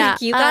over. Yeah,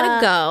 Like, you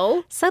gotta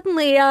go.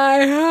 Suddenly,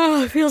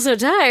 I feel so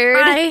tired.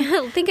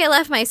 I think I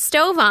left my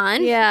stove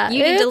on. Yeah.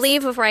 You need to Oops.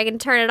 leave before I can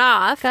turn it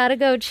off. Gotta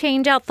go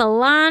change out the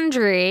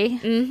laundry.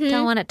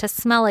 Don't want it to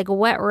smell like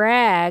wet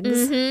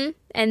rags.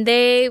 And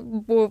they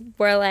were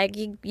like,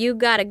 you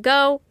gotta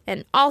go.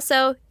 And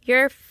also,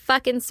 you're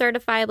fucking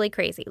certifiably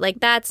crazy. Like,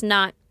 that's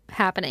not,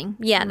 Happening.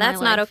 yeah, in my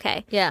that's not life.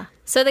 okay. Yeah.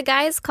 So the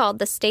guys called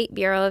the State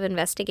Bureau of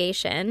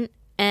Investigation,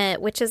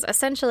 which is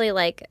essentially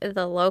like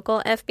the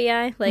local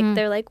FBI. Like,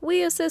 they're like,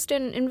 we assist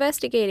in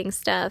investigating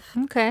stuff.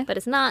 Okay. But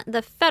it's not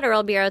the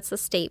federal bureau, it's the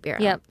state bureau.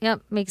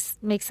 Yep. Makes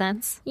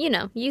sense. You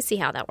know, you see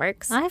how that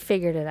works. I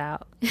figured it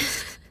out.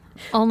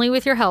 Only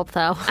with your help,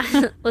 though.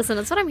 Listen,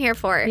 that's what I'm here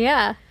for.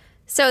 Yeah.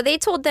 So they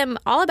told them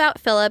all about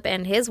Philip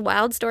and his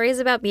wild stories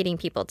about beating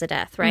people to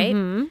death, right?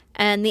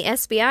 And the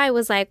SBI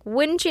was like,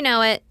 wouldn't you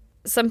know it?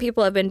 Some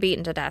people have been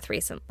beaten to death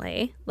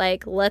recently.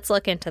 Like, let's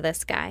look into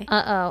this guy.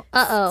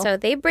 Uh-oh. So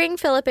they bring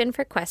Philip in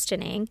for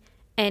questioning,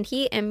 and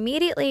he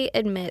immediately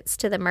admits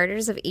to the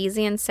murders of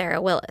Easy and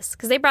Sarah Willis,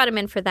 because they brought him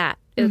in for that.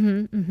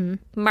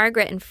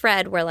 Margaret and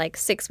Fred were like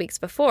 6 weeks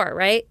before,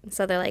 right?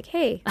 So they're like,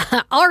 hey,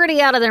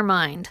 Already out of their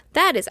mind.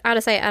 that is out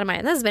of sight, out of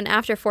mind. This has been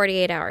after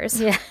 48 hours.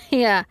 Yeah.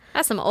 Yeah.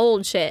 That's some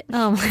old shit.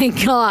 Oh, my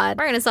God.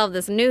 We're going to solve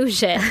this new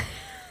shit.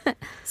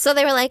 So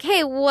they were like,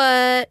 hey,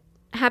 what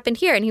happened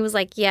here? And he was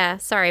like, yeah,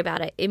 sorry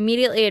about it.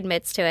 Immediately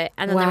admits to it.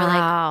 And then they were like,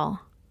 Wow.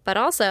 but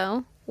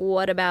also,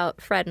 what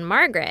about Fred and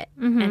Margaret?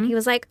 And he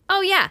was like,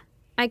 oh, yeah,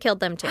 I killed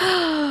them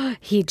too.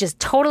 He just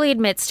totally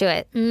admits to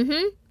it.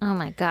 Mm-hmm. Oh,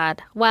 my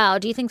God. Wow.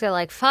 Do you think they're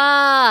like,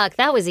 fuck,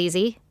 that was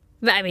easy?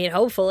 I mean,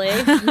 hopefully.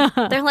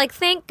 They're like,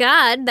 thank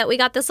God that we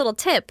got this little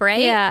tip,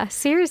 right? Yeah,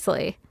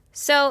 seriously.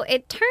 So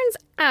it turns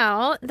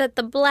out that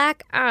the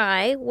black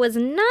eye was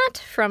not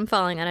from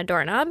falling on a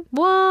doorknob.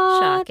 What?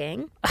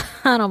 Shocking.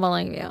 I don't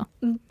believe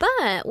you.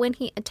 But when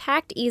he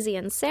attacked Easy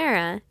and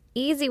Sarah,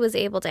 Easy was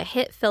able to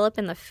hit Philip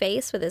in the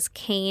face with his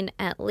cane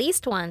at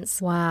least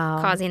once, Wow.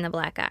 causing the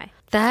black eye.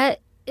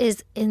 That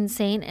is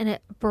insane, and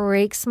it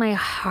breaks my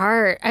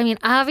heart. I mean,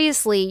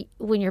 obviously,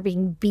 when you're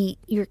being beat,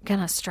 you're going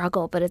to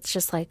struggle, but it's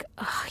just like,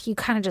 you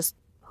kind of just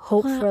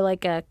hope for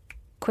like a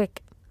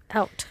quick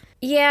out.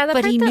 Yeah, the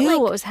But part he that, knew like,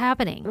 what was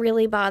happening.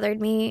 really bothered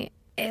me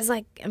is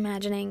like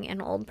imagining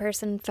an old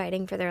person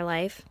fighting for their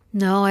life.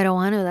 No, I don't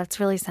want to.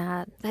 That's really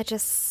sad. That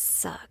just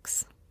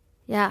sucks.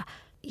 Yeah.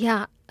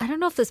 Yeah. I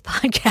don't know if this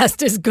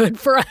podcast is good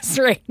for us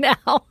right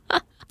now.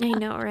 I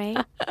know,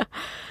 right?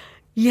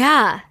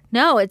 Yeah.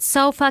 No, it's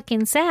so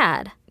fucking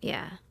sad.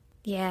 Yeah.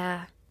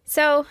 Yeah.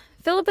 So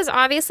Philip is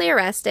obviously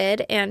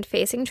arrested and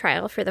facing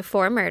trial for the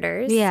 4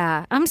 murders.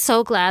 Yeah. I'm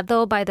so glad,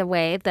 though, by the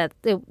way, that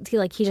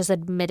he just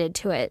admitted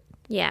to it.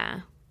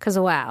 Yeah. Because,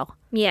 wow.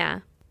 Yeah.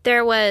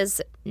 There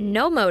was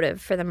no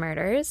motive for the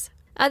murders.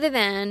 Other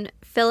than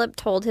Philip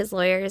told his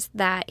lawyers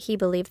that he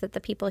believed that the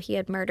people he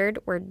had murdered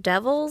were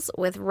devils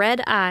with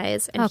red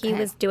eyes, and he Okay.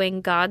 was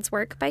doing God's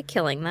work by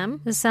killing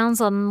them. This sounds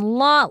a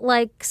lot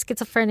like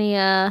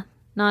schizophrenia,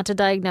 not to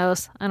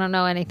diagnose. I don't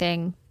know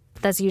anything.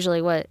 That's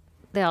usually what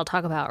they all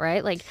talk about,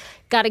 right? Like,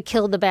 got to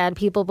kill the bad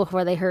people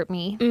before they hurt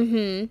me.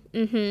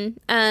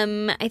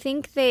 I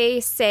think they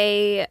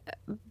say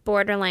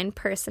borderline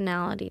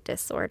personality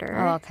disorder.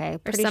 Oh, okay.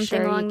 Pretty something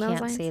sure along you those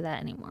can't lines. say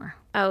that anymore.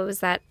 Oh, is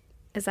that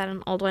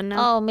an old one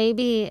now? Oh,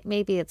 maybe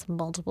it's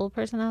multiple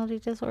personality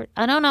disorder.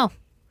 I don't know.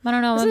 I'm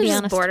Isn't gonna it be just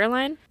honest.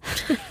 borderline?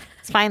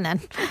 It's fine then.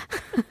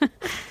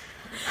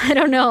 I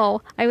don't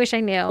know. I wish I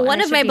knew. One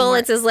of my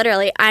bullets is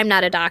literally, I'm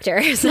not a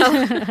doctor. So,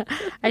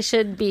 I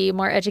should be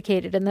more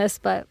educated in this,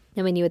 but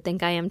I mean, you would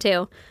think I am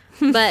too.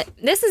 But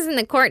this is in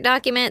the court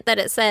document that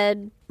it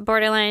said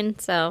borderline.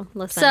 So,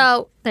 listen.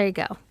 so there you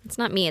go. It's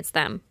not me, it's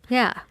them.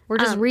 Yeah, we're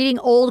just reading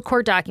old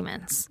court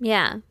documents.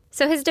 Yeah.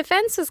 So his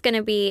defense was going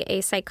to be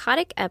a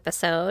psychotic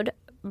episode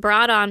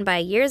brought on by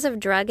years of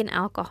drug and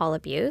alcohol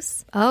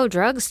abuse. Oh,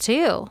 drugs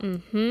too.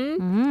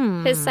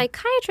 His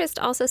psychiatrist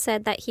also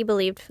said that he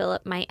believed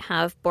Philip might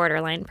have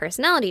borderline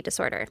personality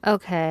disorder.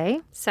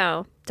 Okay.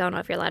 So, don't know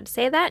if you're allowed to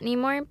say that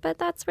anymore, but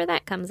that's where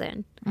that comes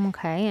in.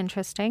 Okay,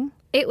 interesting.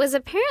 It was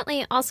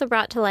apparently also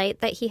brought to light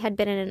that he had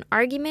been in an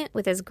argument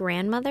with his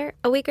grandmother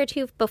a week or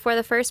two before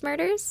the first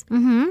murders,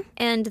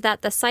 and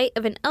that the sight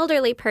of an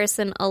elderly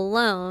person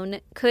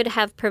alone could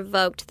have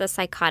provoked the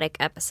psychotic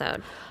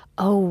episode.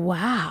 Oh,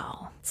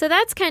 wow. So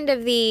that's kind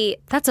of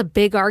That's a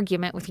big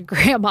argument with your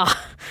grandma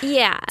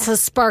yeah. to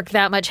spark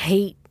that much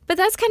hate. But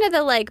that's kind of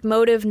the like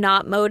motive,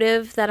 not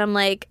motive that I'm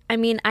like, I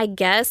mean, I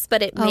guess,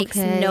 but it makes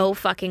Okay. no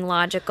fucking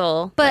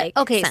logical. But like,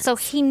 okay, sense. so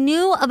he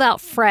knew about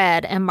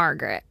Fred and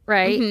Margaret,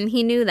 right?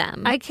 He knew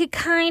them. I could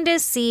kind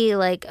of see,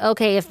 like,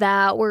 okay, if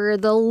that were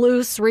the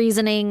loose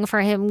reasoning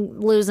for him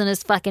losing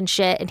his fucking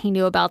shit and he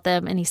knew about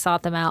them and he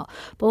sought them out.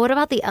 But what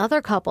about the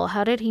other couple?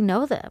 How did he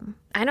know them?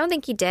 I don't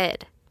think he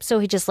did. So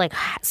he just, like,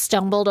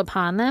 stumbled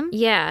upon them?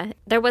 Yeah,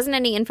 there wasn't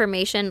any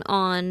information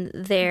on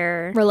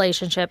their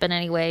Relationship in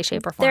any way,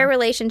 shape, or form? their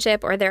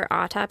relationship or their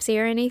autopsy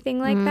or anything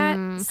like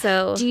that.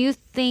 So Do you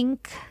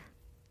think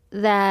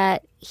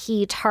that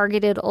he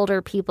targeted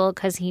older people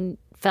because he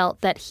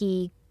felt that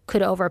he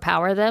could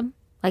overpower them?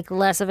 Like,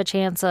 less of a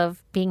chance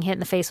of being hit in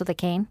the face with a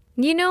cane?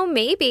 you know,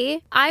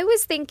 maybe I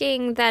was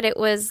thinking that it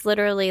was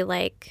literally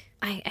like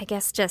I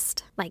guess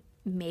just like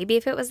maybe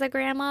if it was the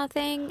grandma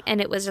thing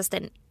and it was just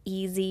an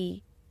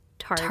easy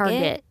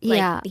target. Like,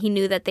 yeah. he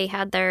knew that they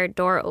had their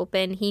door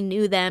open. He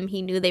knew them.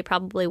 He knew they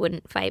probably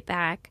wouldn't fight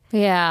back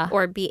Yeah.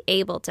 or be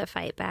able to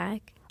fight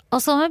back.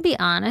 Also, I'm going to be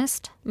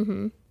honest,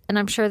 and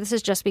I'm sure this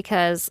is just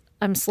because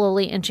I'm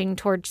slowly inching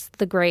towards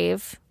the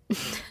grave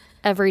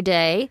every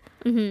day,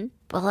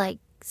 but like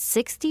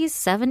 60s,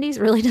 70s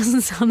really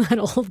doesn't sound that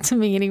old to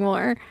me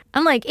anymore.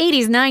 I'm like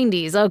 80s,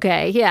 90s,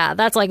 okay, yeah,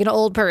 that's like an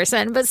old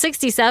person, but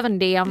 60,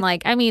 70, I'm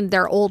like, I mean,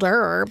 they're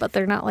older, but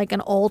they're not like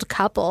an old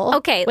couple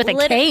Okay, with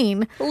a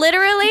cane.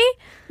 Literally,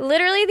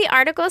 the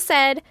article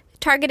said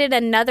targeted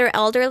another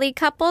elderly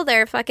couple.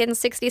 They're fucking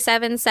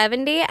 67,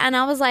 70. And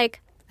I was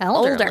like,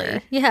 Elderly.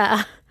 older.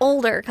 Yeah.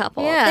 Older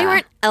couple. Yeah. They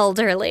weren't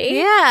elderly.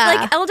 Yeah.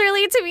 Like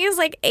elderly to me is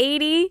like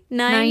 80,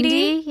 90.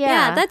 90?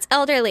 Yeah. That's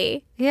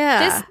elderly.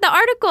 Yeah. The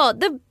article,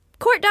 the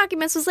court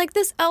documents was like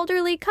this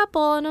elderly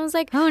couple. And I was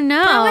like, Oh,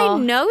 no. bro, I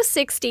know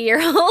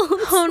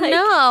 60-year-olds. Oh,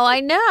 no, I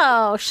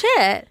know.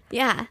 Shit.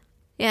 Yeah.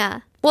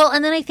 Yeah. Well,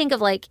 and then I think of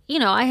like, you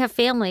know, I have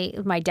family.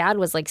 My dad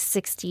was like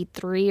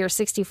 63 or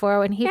 64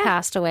 when he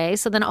passed away.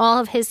 So then all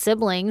of his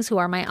siblings, who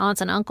are my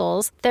aunts and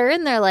uncles, they're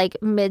in their like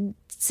mid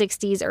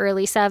 60s,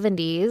 early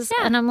 70s.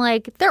 Yeah. And I'm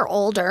like, they're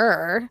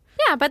older.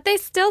 Yeah, but they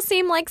still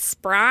seem like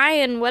spry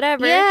and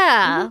whatever.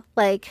 Yeah.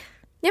 Like,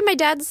 Yeah, my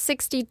dad's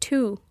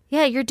 62.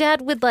 yeah, your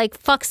dad would like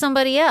fuck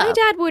somebody up. My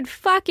dad would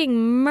fucking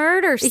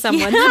murder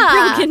someone Yeah.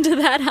 that broke into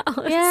that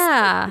house.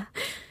 Yeah.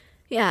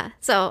 Yeah.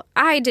 So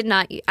I did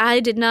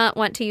not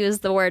want to use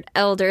the word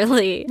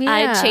elderly. Yeah.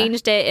 I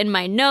changed it in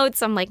my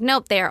notes. I'm like,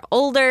 nope, they are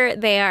older.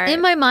 They are.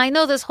 In my mind,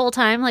 though, this whole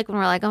time, like when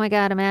we're like, oh my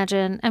God,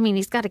 imagine, I mean,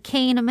 he's got a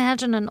cane.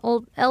 Imagine an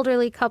old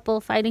elderly couple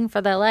fighting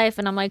for their life.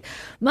 And I'm like,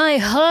 my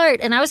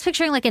heart. And I was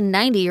picturing like a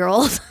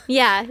 90-year-old.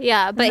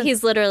 yeah. But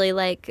he's literally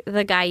like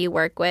the guy you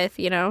work with,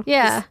 you know?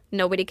 Yeah. 'Cause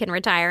nobody can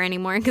retire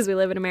anymore because we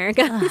live in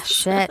America.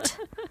 Shit.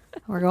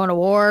 We're going to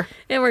war.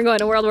 And we're going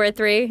to World War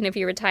III. And if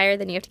you retire,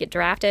 then you have to get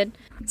drafted.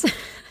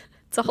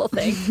 It's a whole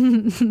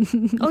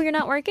thing. Oh, you're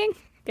not working?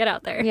 Get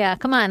out there. Yeah,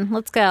 come on,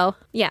 let's go.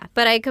 Yeah,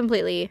 but I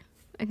completely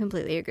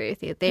agree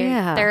with you.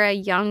 They're a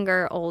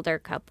younger, older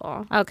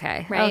couple.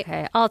 Okay, Right.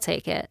 okay, I'll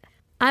take it.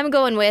 I'm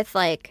going with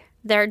like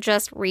they're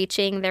just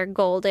reaching their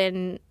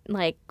golden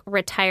like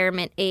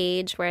retirement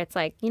age where it's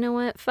like, you know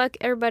what? Fuck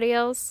everybody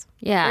else.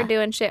 Yeah. We're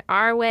doing shit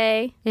our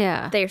way.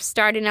 Yeah. They're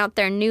starting out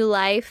their new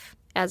life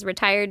as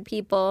retired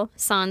people,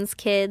 sons,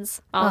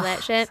 kids, all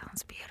that shit.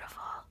 Sounds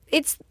beautiful.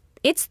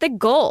 It's the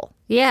goal.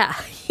 Yeah,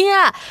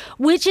 yeah.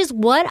 Which is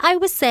what I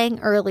was saying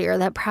earlier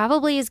that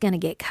probably is going to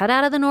get cut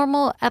out of the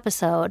normal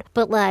episode.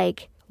 But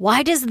like,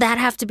 Why does that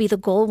have to be the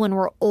goal when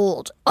we're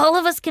old? All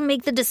of us can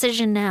make the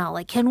decision now.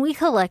 Like, can we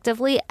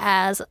collectively,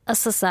 as a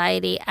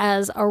society,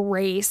 as a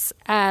race,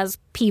 as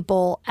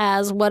people,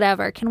 as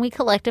whatever, can we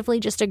collectively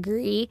just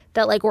agree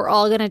that, like, we're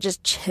all going to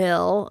just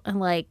chill and,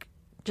 like,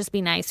 just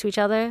be nice to each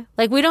other?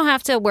 Like, we don't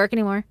have to work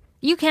anymore.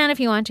 You can if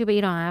you want to, but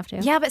you don't have to.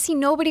 Yeah, but see,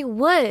 nobody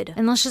would.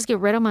 And let's just get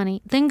rid of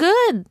money. Then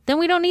good. Then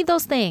we don't need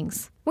those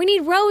things. We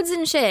need roads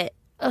and shit.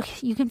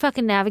 Okay, you can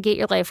fucking navigate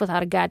your life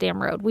without a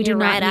goddamn road. We do You're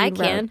not right, I need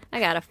can. road. I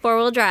got a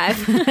 4-wheel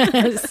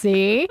drive.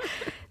 See?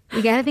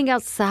 You gotta think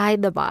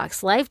outside the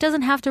box. Life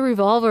doesn't have to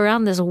revolve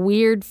around this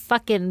weird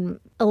fucking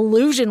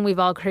illusion we've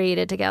all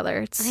created together.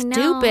 It's I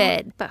know,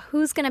 stupid. but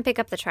who's going to pick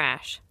up the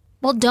trash?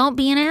 Well, don't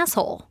be an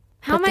asshole.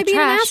 How Put am I the being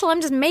an trash- asshole?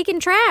 I'm just making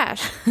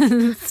trash.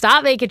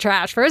 Stop making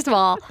trash, first of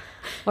all.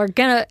 We're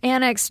gonna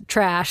annex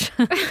trash.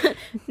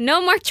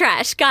 No more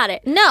trash. Got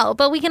it. No,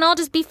 but we can all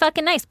just be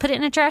fucking nice. Put it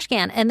in a trash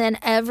can. And then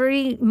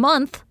every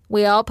month,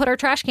 we all put our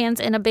trash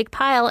cans in a big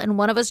pile and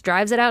one of us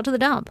drives it out to the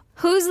dump.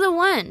 Who's the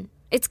one?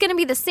 It's going to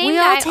be the same We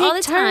guy all take all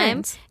the time.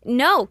 turns.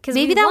 No, because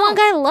Maybe that one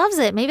guy loves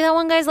it. Maybe that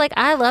one guy's like,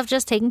 I love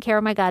just taking care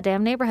of my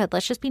goddamn neighborhood.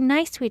 Let's just be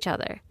nice to each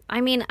other.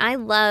 I mean, I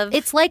love...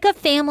 It's like a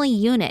family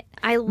unit.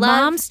 I love...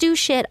 Moms do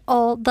shit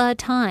all the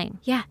time.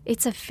 Yeah,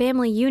 it's a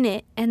family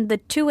unit, and the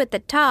two at the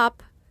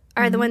top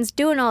are the ones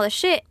doing all the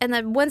shit, and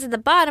the ones at the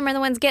bottom are the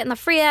ones getting the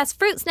free-ass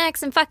fruit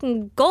snacks and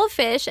fucking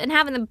goldfish and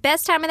having the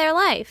best time of their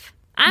life.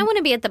 I want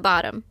to be at the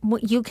bottom. Well,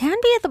 you can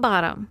be at the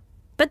bottom.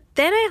 But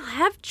then I'll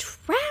have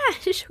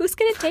trash. Who's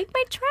going to take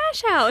my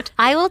trash out?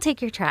 I will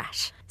take your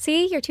trash.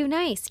 See, you're too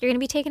nice. You're going to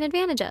be taken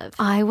advantage of.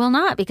 I will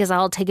not, because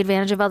I'll take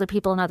advantage of other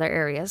people in other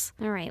areas.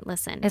 All right,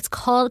 listen. It's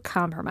called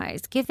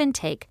compromise, give and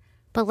take.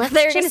 But let's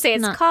They're just going to say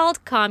it's not-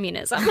 called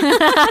communism.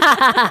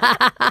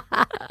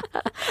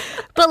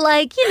 But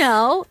like, you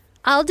know,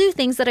 I'll do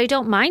things that I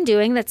don't mind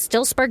doing that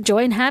still spark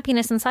joy and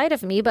happiness inside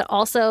of me, but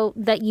also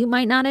that you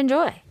might not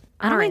enjoy.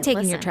 I don't All mind right,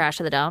 taking your listen. trash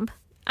to the dump.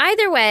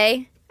 Either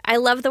way, I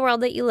love the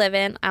world that you live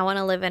in. I want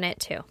to live in it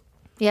too.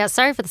 Yeah,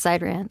 sorry for the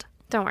side rant.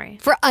 Don't worry.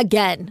 For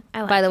again,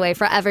 I like by the way,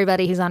 for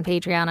everybody who's on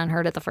Patreon and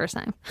heard it the first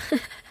time.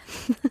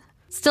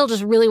 Still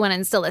just really want to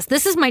instill this.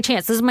 This is my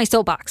chance. This is my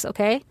soapbox,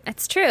 okay?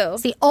 It's true.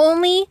 It's the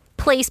only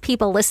place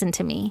people listen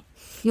to me.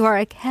 You are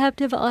a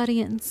captive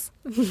audience.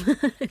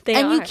 They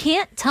And are. you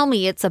can't tell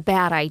me it's a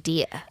bad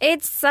idea.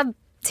 It's a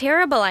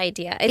terrible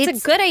idea.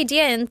 It's a good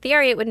idea in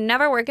theory. It would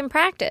never work in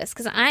practice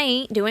because I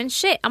ain't doing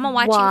shit. I'm going to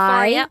watch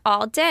Why? Euphoria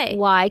all day.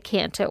 Why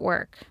can't it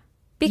work?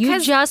 You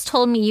Because just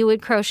told me you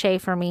would crochet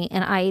for me,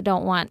 and I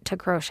don't want to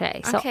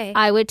crochet. So Okay.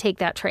 I would take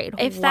that trade.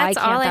 if Why that's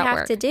can't all I that have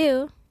work? to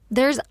do,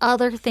 There's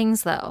other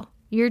things, though.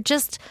 You're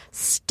just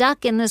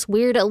stuck in this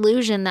weird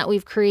illusion that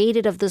we've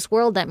created of this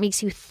world that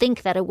makes you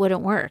think that it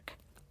wouldn't work.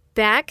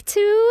 back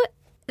to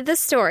the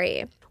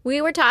story. We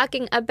were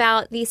talking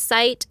about the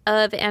sight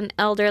of an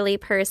elderly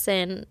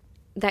person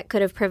that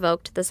could have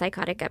provoked the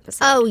psychotic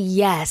episode. Oh,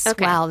 yes.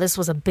 Okay. Wow, this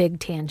was a big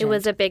tangent. It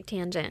was a big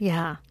tangent.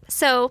 Yeah.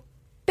 So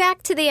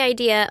back to the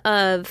idea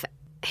of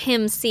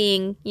him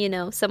seeing, you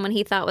know, someone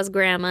he thought was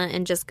grandma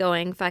and just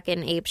going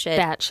fucking apeshit.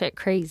 Batshit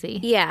crazy.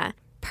 Yeah.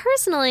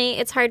 Personally,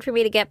 it's hard for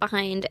me to get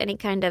behind any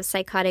kind of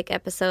psychotic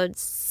episode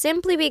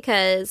simply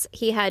because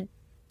he had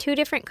 2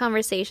 different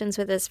conversations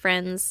with his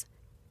friends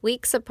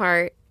weeks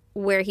apart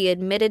where he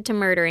admitted to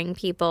murdering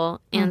people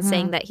and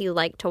saying that he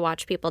liked to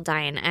watch people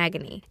die in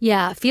agony.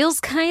 Yeah, feels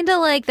kind of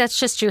like that's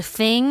just your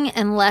thing,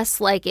 and less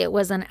like it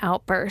was an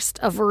outburst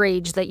of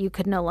rage that you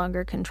could no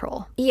longer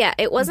control. Yeah,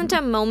 it wasn't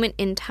a moment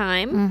in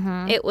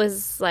time. It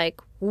was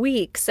like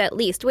weeks at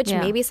least, which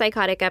Yeah. maybe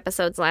psychotic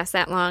episodes last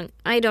that long.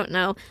 I don't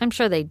know. I'm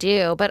sure they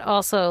do, but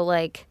also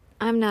like,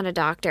 I'm not a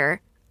doctor.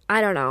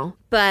 I don't know.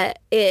 But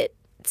it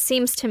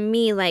seems to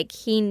me like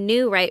he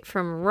knew right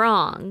from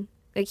wrong.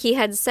 Like he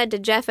had said to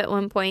Jeff at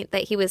one point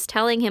that he was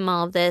telling him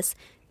all of this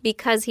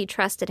because he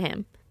trusted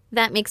him.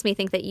 That makes me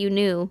think that you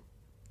knew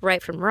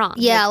right from wrong.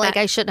 yeah, like that-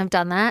 I shouldn't have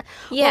done that.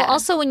 Yeah. Well,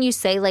 also when you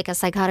say like a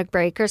psychotic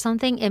break or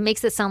something, it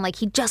makes it sound like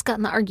he just got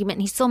in the argument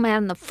and he's so mad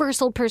and the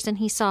first old person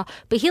he saw,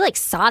 but he like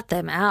sought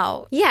them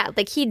out. Yeah,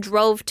 like he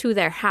drove to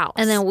their house.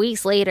 And then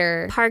weeks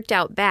later, parked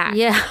out back.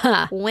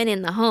 yeah. Went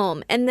in the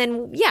home. And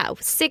then,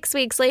 6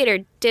 weeks later,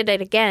 did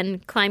it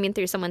again, climbing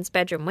through someone's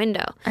bedroom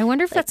window. I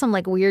wonder if that's some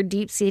like weird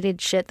deep-seated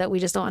shit that we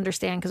just don't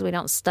understand because we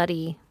don't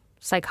study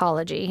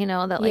psychology, you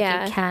know, that like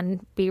Yeah. it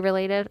can be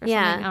related or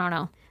Yeah. something. I don't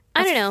know.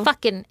 I don't That's know.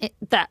 Fucking,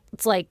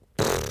 that's like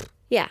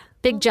Yeah.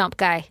 big jump,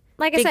 guy.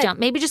 Like I Big said- jump.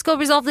 Maybe just go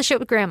resolve the shit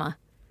with grandma.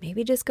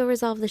 Maybe just go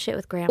resolve the shit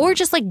with grandma. Or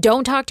just like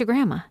don't talk to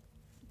grandma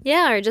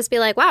yeah, or just be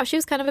like, wow, she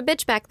was kind of a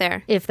bitch back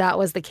there. if that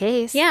was the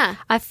case. Yeah.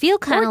 I feel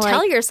kind Or of tell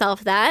like,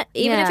 yourself that,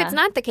 even if Yeah. it's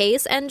not the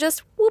case, and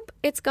just whoop,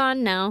 it's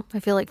gone now. I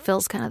feel like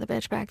Phil's kind of the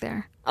bitch back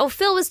there. Oh,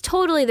 Phil was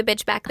totally the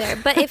bitch back there.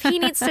 But if he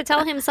needs to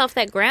tell himself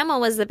that grandma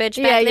was the bitch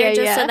Yeah, back there yeah,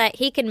 just yeah. so that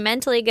he can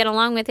mentally get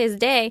along with his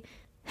day,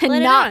 And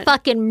let it not on.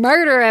 fucking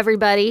murder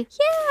everybody.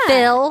 Yeah.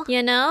 Phil.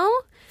 You know?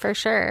 For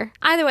sure.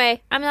 Either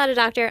way, I'm not a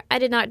doctor. I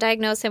did not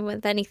diagnose him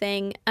with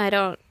anything.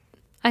 I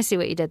I see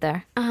what you did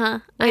there.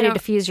 don't. Way to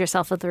diffuse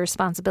yourself of the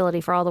responsibility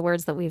for all the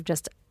words that we've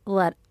just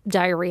let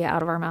diarrhea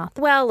out of our mouth.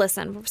 Well,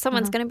 listen,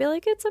 someone's going to be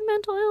like, it's a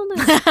mental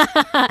illness.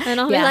 And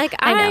I'll be like,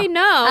 I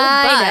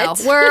know.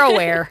 We're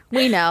aware.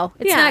 We know.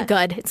 It's Yeah. not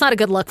good. It's not a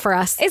good look for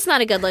us. It's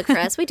not a good look for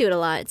us. We do it a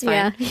lot. It's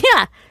fine.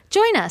 Yeah.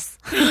 Join us.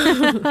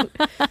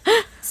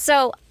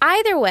 So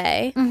either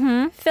way,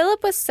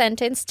 Philip was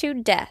sentenced to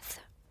death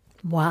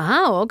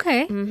Wow.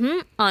 Okay.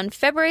 on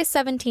February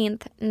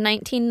 17th,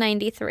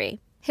 1993.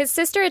 His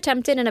sister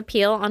attempted an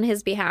appeal on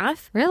his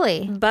behalf,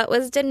 Really? but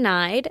was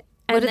denied.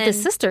 And What did the then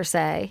sister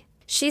say?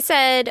 She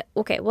said,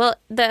 okay, well,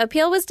 the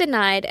appeal was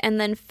denied, and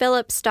then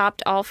Philip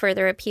stopped all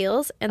further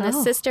appeals. And the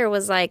sister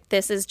was like,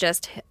 this is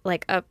just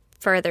like a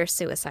further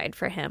suicide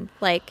for him.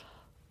 Like,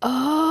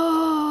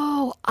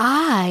 Oh,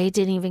 I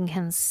didn't even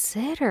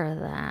consider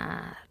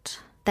that.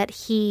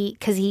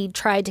 Because he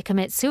tried to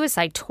commit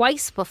suicide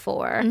twice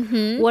before.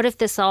 What if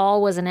this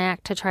all was an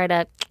act to try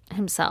to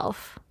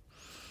himself?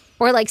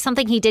 Or like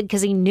something he did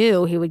because he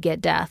knew he would get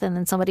death and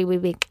then somebody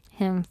would be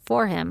him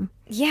for him.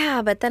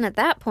 yeah, but then at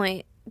that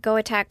point, go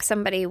attack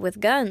somebody with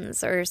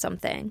guns or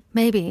something.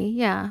 Maybe,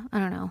 yeah. I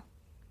don't know.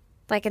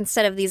 Like,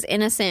 instead of these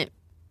innocent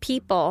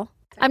people.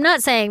 I'm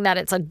not saying that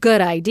it's a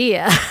good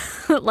idea.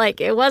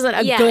 Like, it wasn't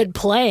a Yeah. good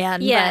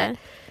plan. Yeah.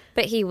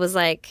 But he was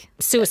like,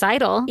 But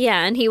suicidal.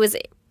 yeah, and he was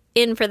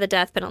in for the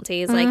death penalty.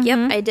 He's like,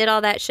 yep, I did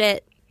all that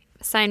shit.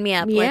 Sign me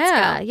up. Yeah.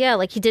 Let's go. Yeah.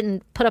 Like, he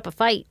didn't put up a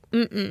fight.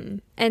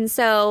 And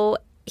so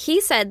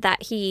he said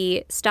that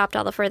he stopped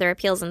all the further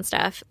appeals and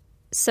stuff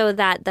so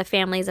that the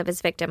families of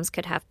his victims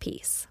could have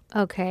peace.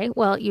 Okay.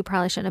 Well, you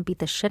probably shouldn't have beat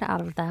the shit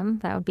out of them.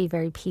 That would be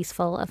very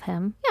peaceful of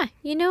him. Yeah,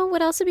 you know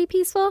what else would be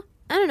peaceful?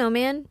 I don't know,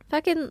 man.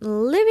 Fucking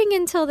living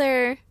until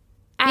they're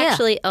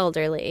actually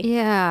elderly.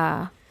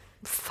 Yeah.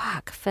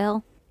 Fuck,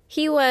 Phil.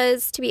 He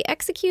was to be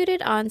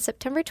executed on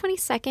September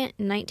 22nd,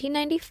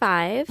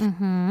 1995.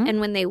 And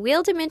when they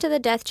wheeled him into the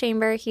death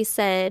chamber, he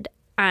said,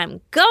 I'm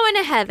going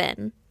to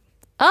heaven.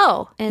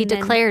 Oh, he And then-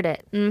 declared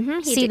it.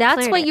 He See, that's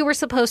declared what it. you were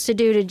supposed to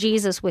do to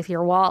Jesus with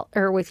your wallet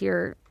or with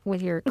your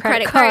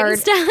Credit card and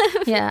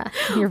stuff. Yeah,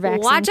 your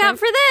vaccine. Watch out card.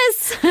 for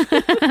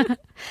this.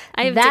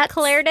 I've That's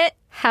declared it.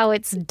 how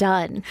it's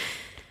done.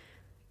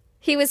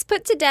 He was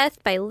put to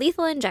death by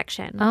lethal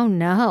injection Oh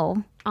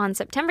no, on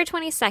September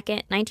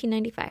 22nd,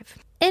 1995.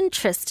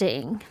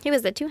 interesting. He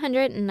was the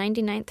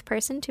 299th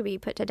person to be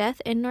put to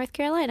death in North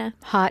Carolina.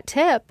 Hot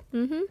tip.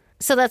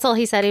 So that's all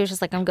he said. He was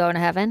just like, "I'm going to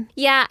heaven."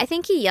 Yeah, I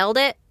think he yelled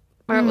it,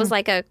 or it was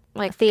like a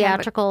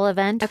Theatrical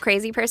event. a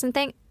crazy person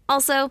thing.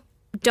 Also,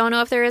 don't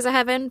know if there is a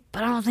heaven,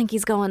 but I don't think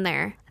he's going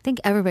there. I think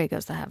everybody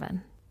goes to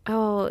heaven.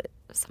 Oh,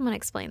 someone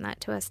explained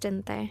that to us,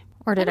 didn't they?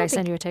 Or did I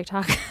send you a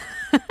TikTok?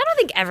 I don't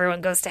think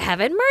everyone goes to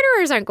heaven.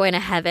 Murderers aren't going to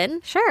heaven.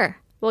 Sure.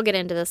 We'll get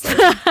into this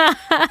later.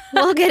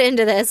 We'll get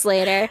into this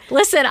later.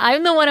 Listen,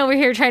 I'm the one over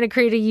here trying to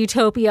create a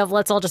utopia of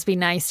let's all just be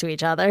nice to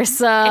each other.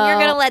 So And you're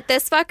going to let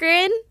this fucker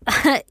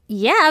in?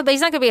 yeah, but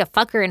he's not going to be a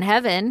fucker in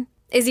heaven.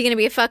 Is he going to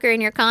be a fucker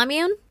in your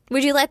commune?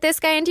 Would you let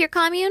this guy into your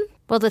commune?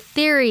 Well, the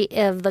theory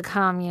of the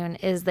commune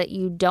is that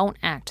you don't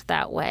act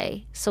that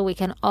way, so we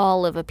can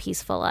all live a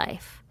peaceful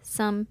life.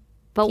 Some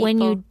But when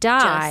you people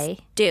die,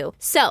 just do.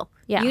 So,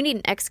 Yeah. you need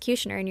an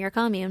executioner in your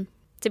commune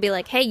to be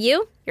like, hey,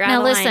 you're out now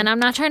of listen, line. I'm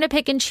not trying to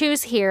pick and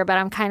choose here, but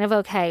I'm kind of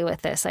okay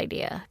with this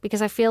idea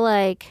because I feel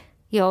like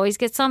you always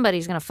get somebody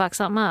who's going to fuck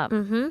something up.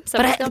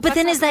 But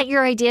then is that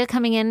your idea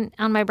coming in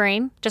on my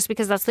brain just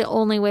because that's the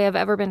only way I've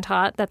ever been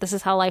taught that this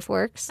is how life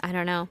works? I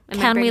don't know. Am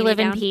I Can we bringing you live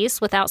in down?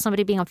 peace without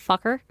somebody being a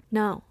fucker?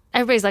 No.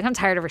 Everybody's like, I'm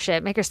tired of her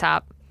shit. Make her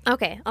stop.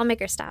 Okay, I'll make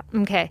her stop.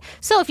 Okay.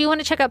 So if you want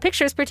to check out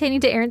pictures pertaining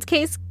to Erin's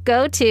case,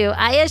 go to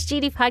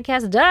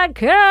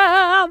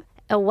isgdpodcast.com.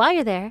 And while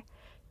you're there,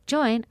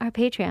 join our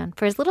Patreon.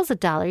 For as little as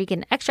 $1, you get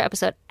an extra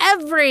episode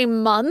every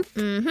month.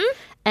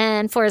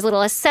 And for as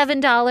little as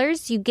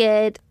 $7, you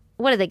get,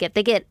 what do they get?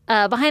 They get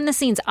behind the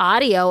scenes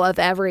audio of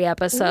every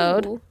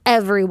episode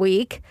every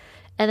week.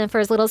 And then for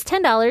as little as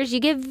 $10, you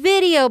get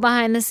video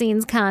behind the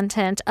scenes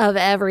content of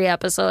every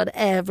episode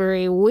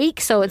every week.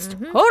 So it's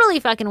totally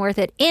fucking worth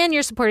it. And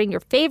you're supporting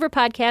your favorite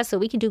podcast so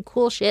we can do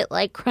cool shit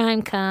like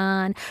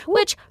CrimeCon,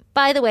 which,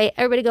 by the way,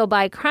 everybody go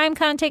buy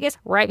CrimeCon tickets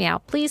right now,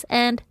 please.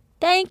 And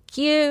thank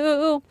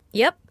you.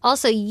 Yep.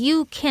 Also,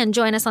 you can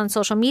join us on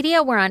social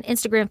media. We're on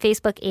Instagram,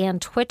 Facebook,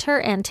 and Twitter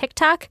and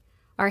TikTok.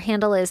 Our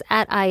handle is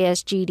at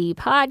ISGD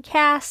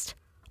Podcast.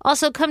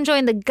 Also, come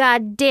join the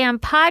goddamn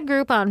pod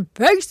group on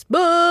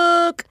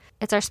Facebook.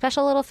 It's our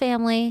special little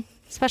family,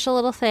 special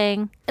little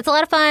thing. It's a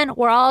lot of fun.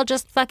 We're all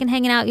just fucking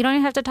hanging out. You don't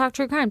even have to talk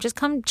true crime. Just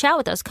come chat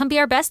with us. Come be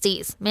our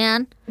besties,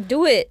 man.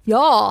 Do it.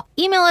 Y'all.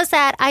 Email us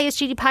at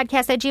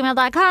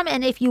isgdpodcast@gmail.com.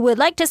 And if you would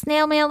like to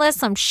snail mail us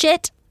some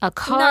shit, a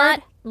card.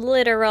 Not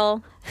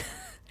literal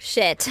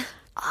shit.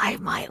 I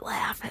might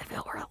laugh if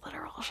it were a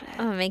literal shit. I'm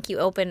gonna make you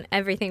open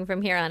everything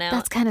from here on out.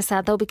 That's kind of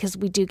sad, though, because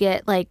we do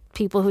get, like,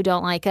 people who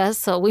don't like us,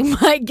 so we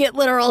might get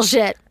literal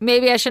shit.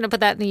 Maybe I shouldn't have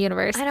put that in the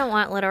universe. I don't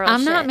want literal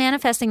I'm shit. not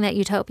manifesting that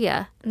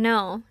utopia.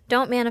 No,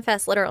 don't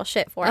manifest literal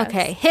shit for us.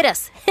 Okay, hit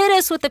us. Hit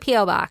us with the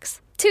P.O. Box.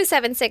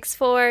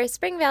 2764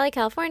 Spring Valley,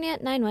 California,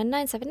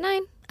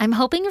 91979. I'm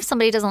hoping if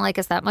somebody doesn't like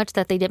us that much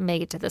that they didn't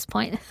make it to this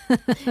point.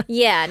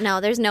 Yeah, no,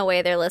 there's no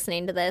way they're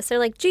listening to this. They're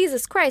like,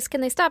 Jesus Christ,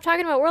 can they stop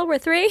talking about World War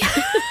III?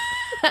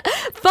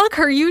 Fuck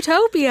her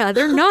utopia.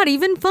 They're not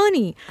even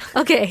funny.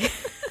 Okay.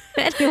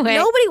 Anyway.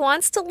 Nobody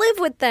wants to live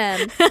with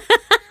them.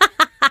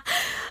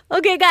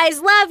 Okay, guys.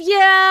 Love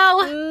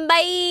you.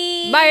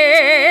 Bye.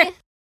 Bye.